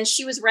 and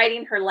she was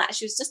writing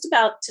she was just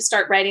about to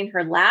start writing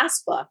her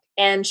last book.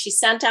 And she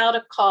sent out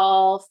a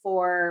call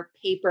for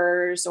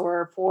papers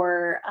or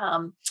for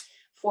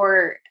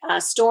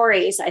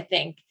stories, I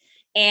think.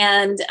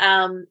 And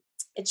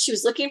she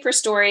was looking for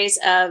stories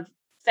of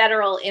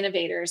federal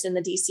innovators in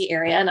the DC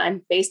area. And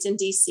I'm based in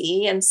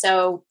DC. And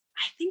so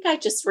I think I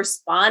just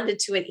responded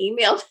to an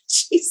email that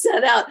she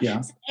sent out.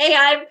 Yeah. Hey,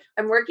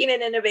 I'm working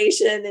in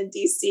innovation in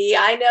DC.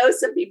 I know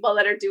some people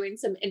that are doing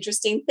some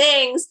interesting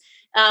things.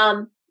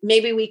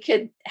 Maybe we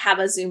could have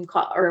a Zoom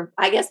call, or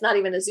I guess not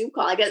even a Zoom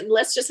call. I guess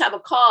let's just have a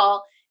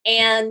call,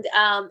 and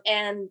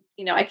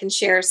I can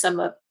share some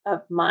of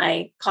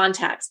my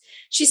contacts.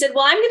 She said,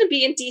 "Well, I'm going to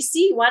be in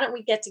DC. Why don't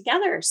we get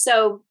together?"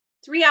 So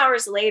 3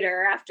 hours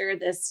later, after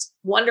this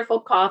wonderful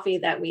coffee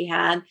that we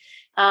had,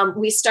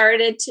 we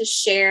started to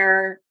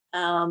share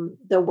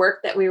the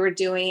work that we were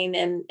doing.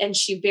 And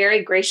she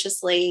very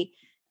graciously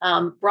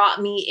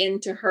brought me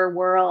into her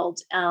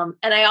world. And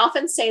I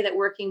often say that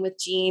working with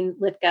Jean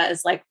Litka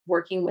is like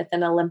working with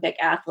an Olympic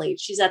athlete.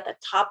 She's at the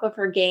top of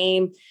her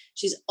game.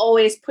 She's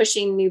always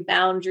pushing new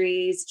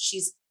boundaries.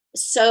 She's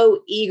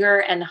so eager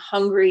and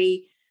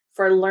hungry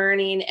for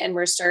learning and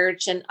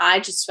research. And I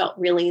just felt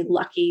really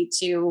lucky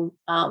to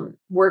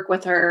work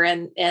with her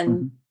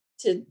and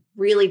to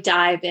really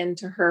dive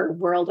into her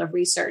world of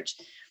research.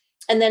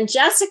 And then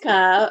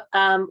Jessica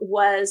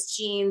was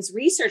Jean's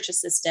research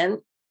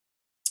assistant.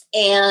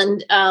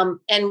 And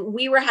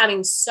we were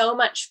having so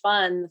much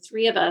fun, the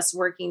three of us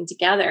working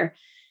together,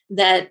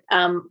 that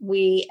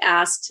we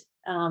asked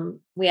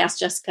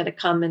Jessica to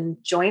come and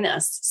join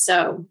us.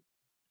 So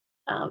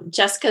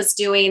Jessica's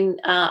doing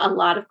a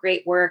lot of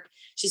great work.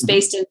 She's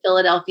based in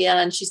Philadelphia,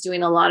 and she's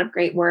doing a lot of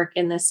great work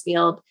in this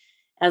field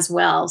as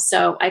well.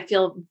 So I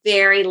feel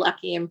very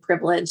lucky and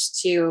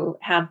privileged to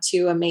have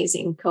two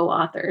amazing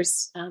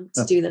co-authors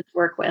to do this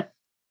work with.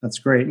 That's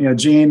great.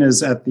 Jean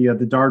is at the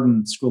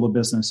Darden School of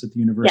Business at the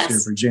University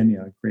of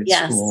Virginia, a great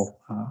school,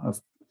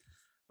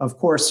 of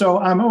course. So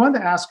I wanted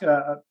to ask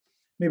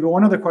maybe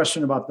one other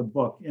question about the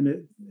book,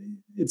 and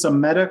it's a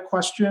meta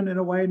question in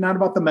a way, not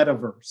about the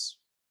metaverse.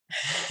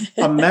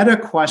 A meta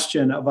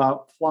question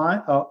about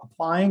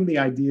applying the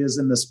ideas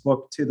in this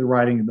book to the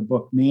writing of the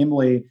book,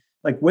 namely,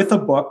 like with a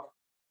book,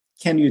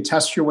 can you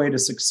test your way to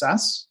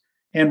success?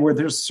 And where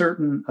there's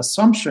certain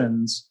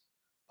assumptions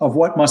of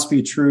what must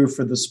be true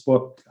for this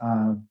book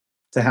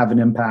to have an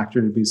impact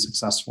or to be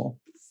successful?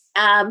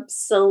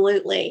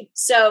 Absolutely.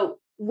 So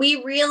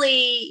we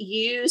really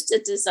used a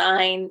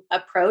design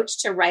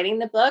approach to writing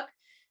the book.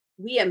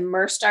 We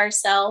immersed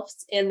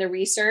ourselves in the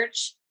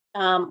research,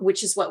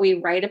 which is what we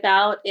write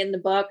about in the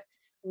book.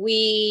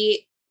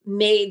 We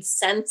made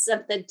sense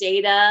of the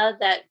data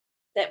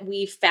that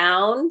we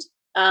found.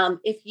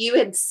 If you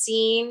had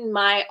seen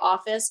my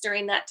office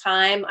during that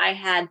time, I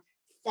had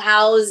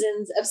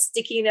thousands of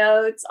sticky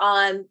notes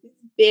on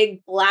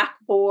big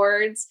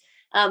blackboards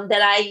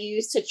that I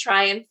used to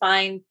try and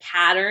find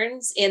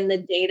patterns in the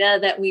data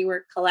that we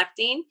were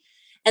collecting.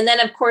 And then,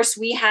 of course,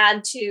 we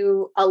had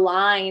to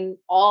align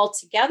all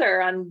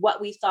together on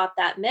what we thought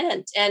that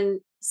meant.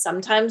 And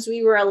sometimes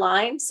we were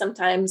aligned,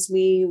 sometimes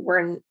we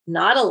were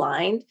not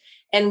aligned.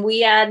 And we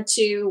had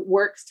to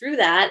work through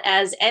that,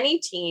 as any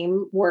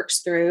team works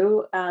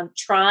through,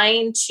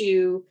 trying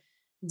to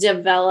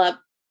develop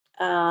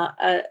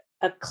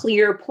a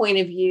clear point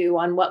of view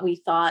on what we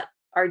thought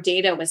our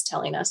data was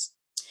telling us.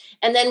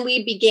 And then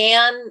we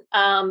began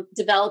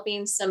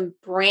developing some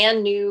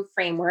brand new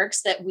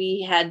frameworks that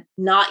we had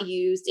not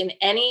used in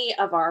any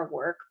of our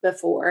work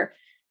before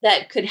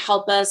that could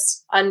help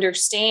us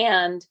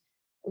understand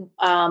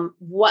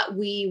what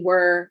we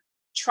were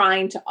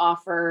trying to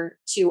offer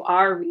to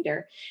our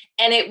reader.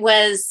 And it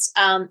was,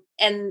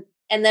 and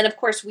then of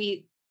course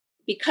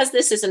because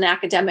this is an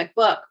academic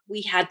book,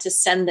 we had to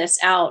send this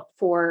out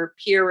for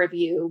peer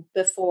review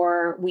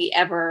before we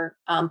ever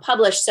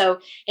published. So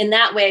in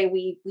that way,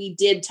 we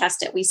did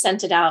test it. We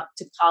sent it out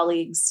to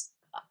colleagues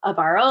of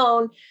our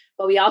own,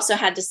 but we also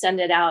had to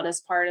send it out as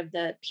part of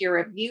the peer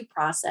review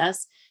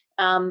process.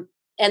 And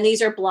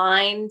these are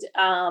blind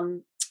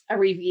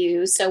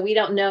reviews, so we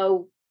don't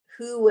know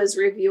who was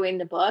reviewing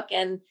the book,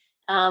 and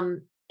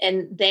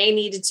they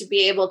needed to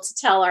be able to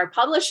tell our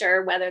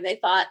publisher whether they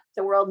thought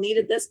the world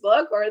needed this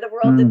book or the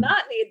world did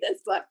not need this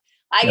book.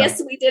 I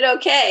guess we did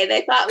okay.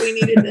 They thought we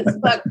needed this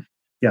book.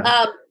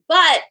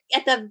 But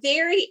at the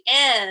very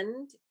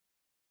end,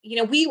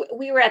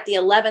 we were at the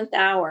 11th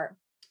hour,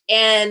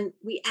 and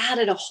we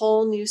added a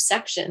whole new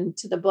section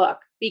to the book,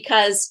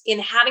 because in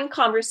having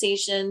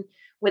conversation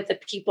with the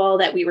people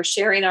that we were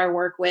sharing our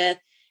work with,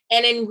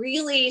 and in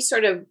really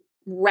sort of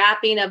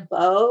wrapping a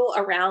bow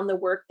around the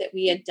work that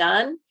we had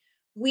done,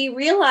 we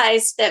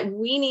realized that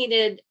we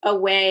needed a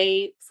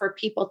way for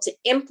people to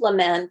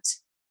implement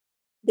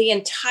the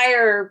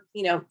entire,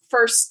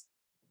 first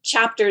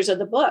chapters of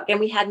the book. And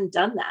we hadn't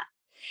done that.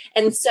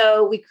 And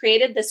so we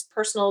created this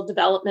personal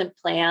development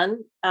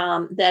plan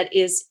that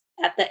is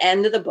at the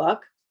end of the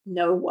book.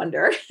 No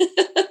wonder.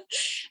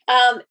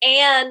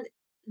 And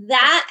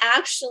that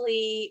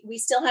actually, we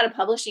still had a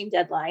publishing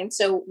deadline.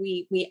 So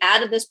we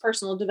added this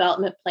personal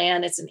development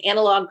plan. It's an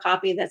analog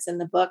copy that's in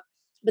the book,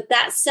 but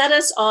that set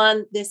us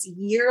on this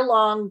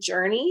year-long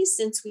journey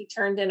since we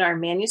turned in our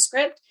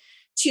manuscript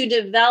to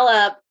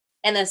develop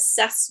an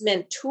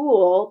assessment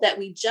tool that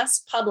we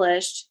just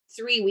published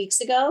 3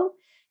 weeks ago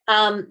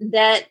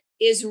that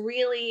is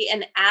really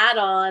an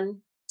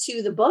add-on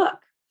to the book.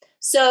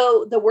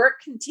 So the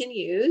work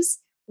continues.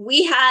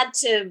 We had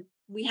to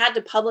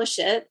publish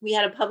it. We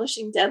had a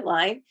publishing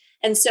deadline.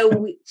 And so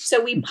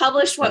we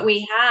published what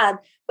we had,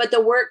 but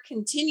the work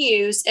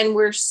continues. And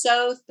we're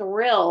so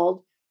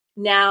thrilled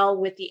now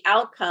with the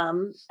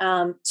outcome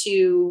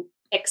to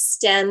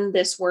extend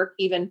this work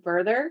even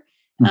further.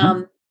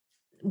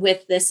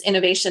 with this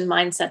innovation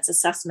mindsets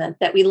assessment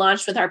that we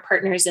launched with our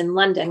partners in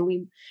London.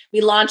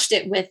 We launched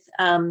it with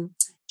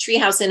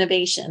Treehouse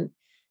Innovation.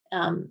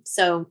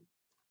 So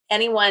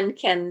anyone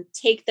can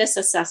take this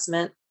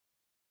assessment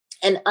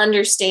and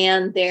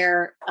understand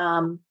their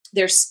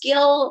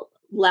skill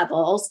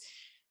levels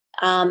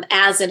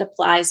as it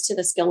applies to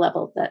the skill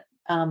level that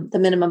the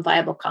minimum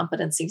viable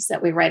competencies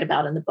that we write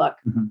about in the book.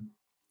 Mm-hmm.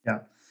 Yeah.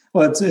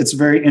 Well, it's a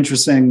very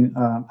interesting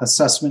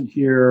assessment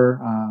here.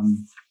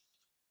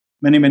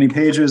 Many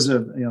pages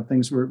of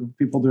things where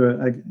people do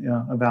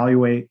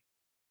evaluate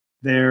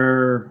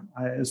their.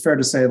 It's fair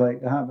to say,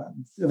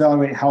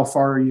 evaluate how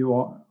far you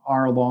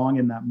are along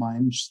in that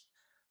mindset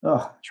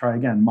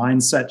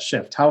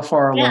shift. How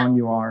far along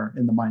you are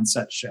in the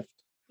mindset shift.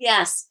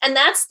 Yes, and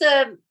that's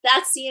the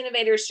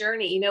innovator's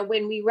journey.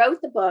 When we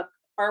wrote the book,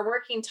 our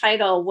working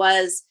title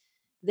was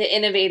The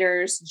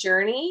Innovator's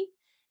Journey,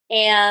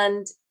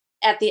 and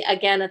at the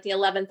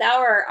 11th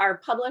hour, our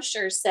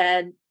publisher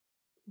said,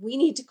 we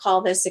need to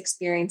call this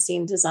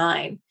Experiencing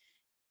Design.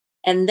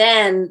 And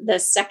then the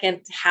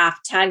second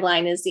half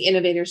tagline is The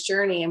Innovator's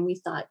Journey. And we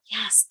thought,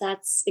 yes,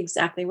 that's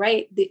exactly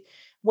right.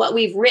 What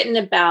we've written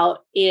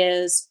about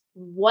is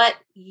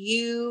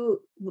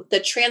the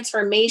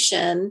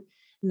transformation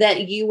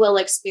that you will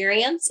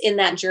experience in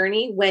that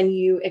journey when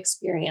you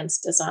experience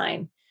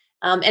design.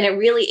 And it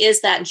really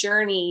is that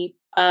journey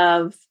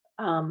of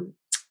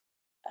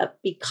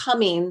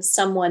becoming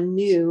someone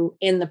new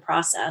in the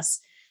process.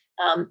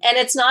 And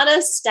it's not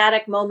a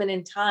static moment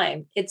in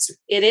time. It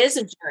is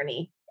a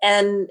journey.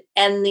 And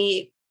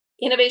the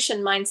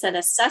innovation mindset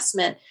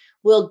assessment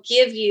will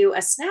give you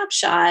a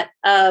snapshot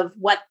of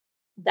what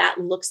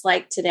that looks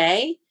like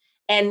today.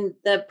 And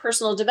the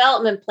personal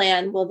development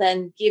plan will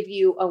then give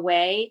you a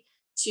way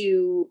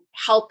to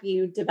help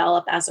you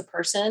develop as a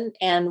person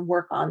and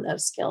work on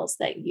those skills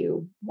that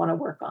you want to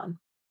work on.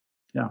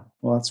 Yeah,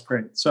 well, that's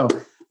great. So,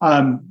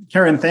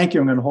 Karen, thank you.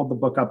 I'm going to hold the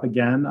book up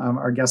again.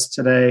 Our guest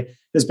today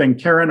has been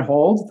Karen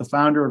Hold, the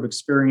founder of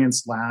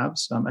Experience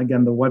Labs.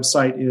 Again, the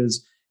website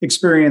is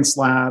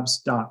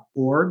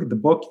experiencelabs.org. The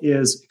book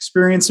is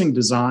Experiencing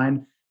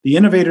Design, The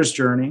Innovator's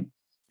Journey,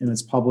 and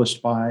it's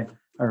published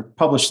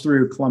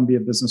through Columbia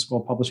Business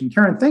School Publishing.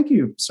 Karen, thank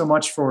you so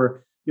much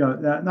for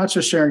not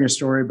just sharing your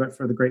story, but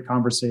for the great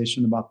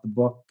conversation about the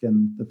book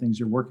and the things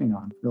you're working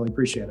on. Really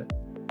appreciate it.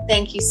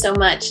 Thank you so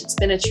much. It's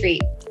been a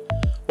treat.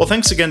 Well,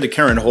 thanks again to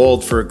Karen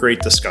Hold for a great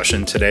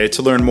discussion today.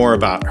 To learn more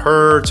about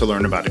her, to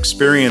learn about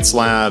Experience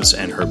Labs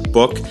and her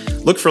book,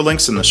 look for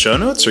links in the show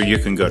notes, or you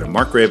can go to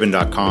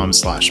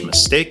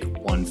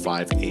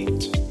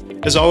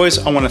markraven.com/mistake158. As always,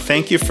 I want to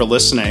thank you for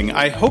listening.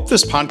 I hope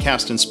this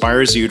podcast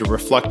inspires you to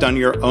reflect on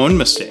your own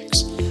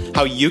mistakes,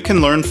 how you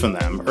can learn from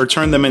them or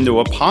turn them into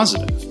a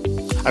positive.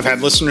 I've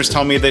had listeners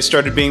tell me they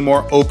started being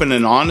more open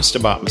and honest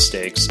about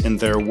mistakes in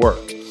their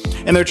work.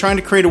 And they're trying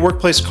to create a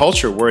workplace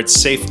culture where it's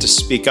safe to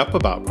speak up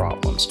about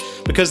problems,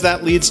 because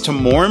that leads to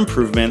more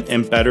improvement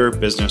and better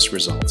business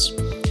results.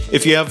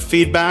 If you have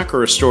feedback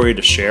or a story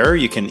to share,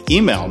 you can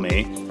email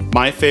me,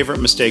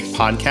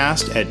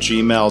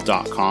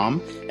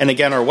 myfavoritemistakepodcast@gmail.com. And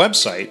again, our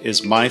website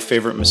is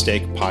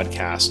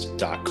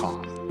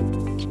myfavoritemistakepodcast.com.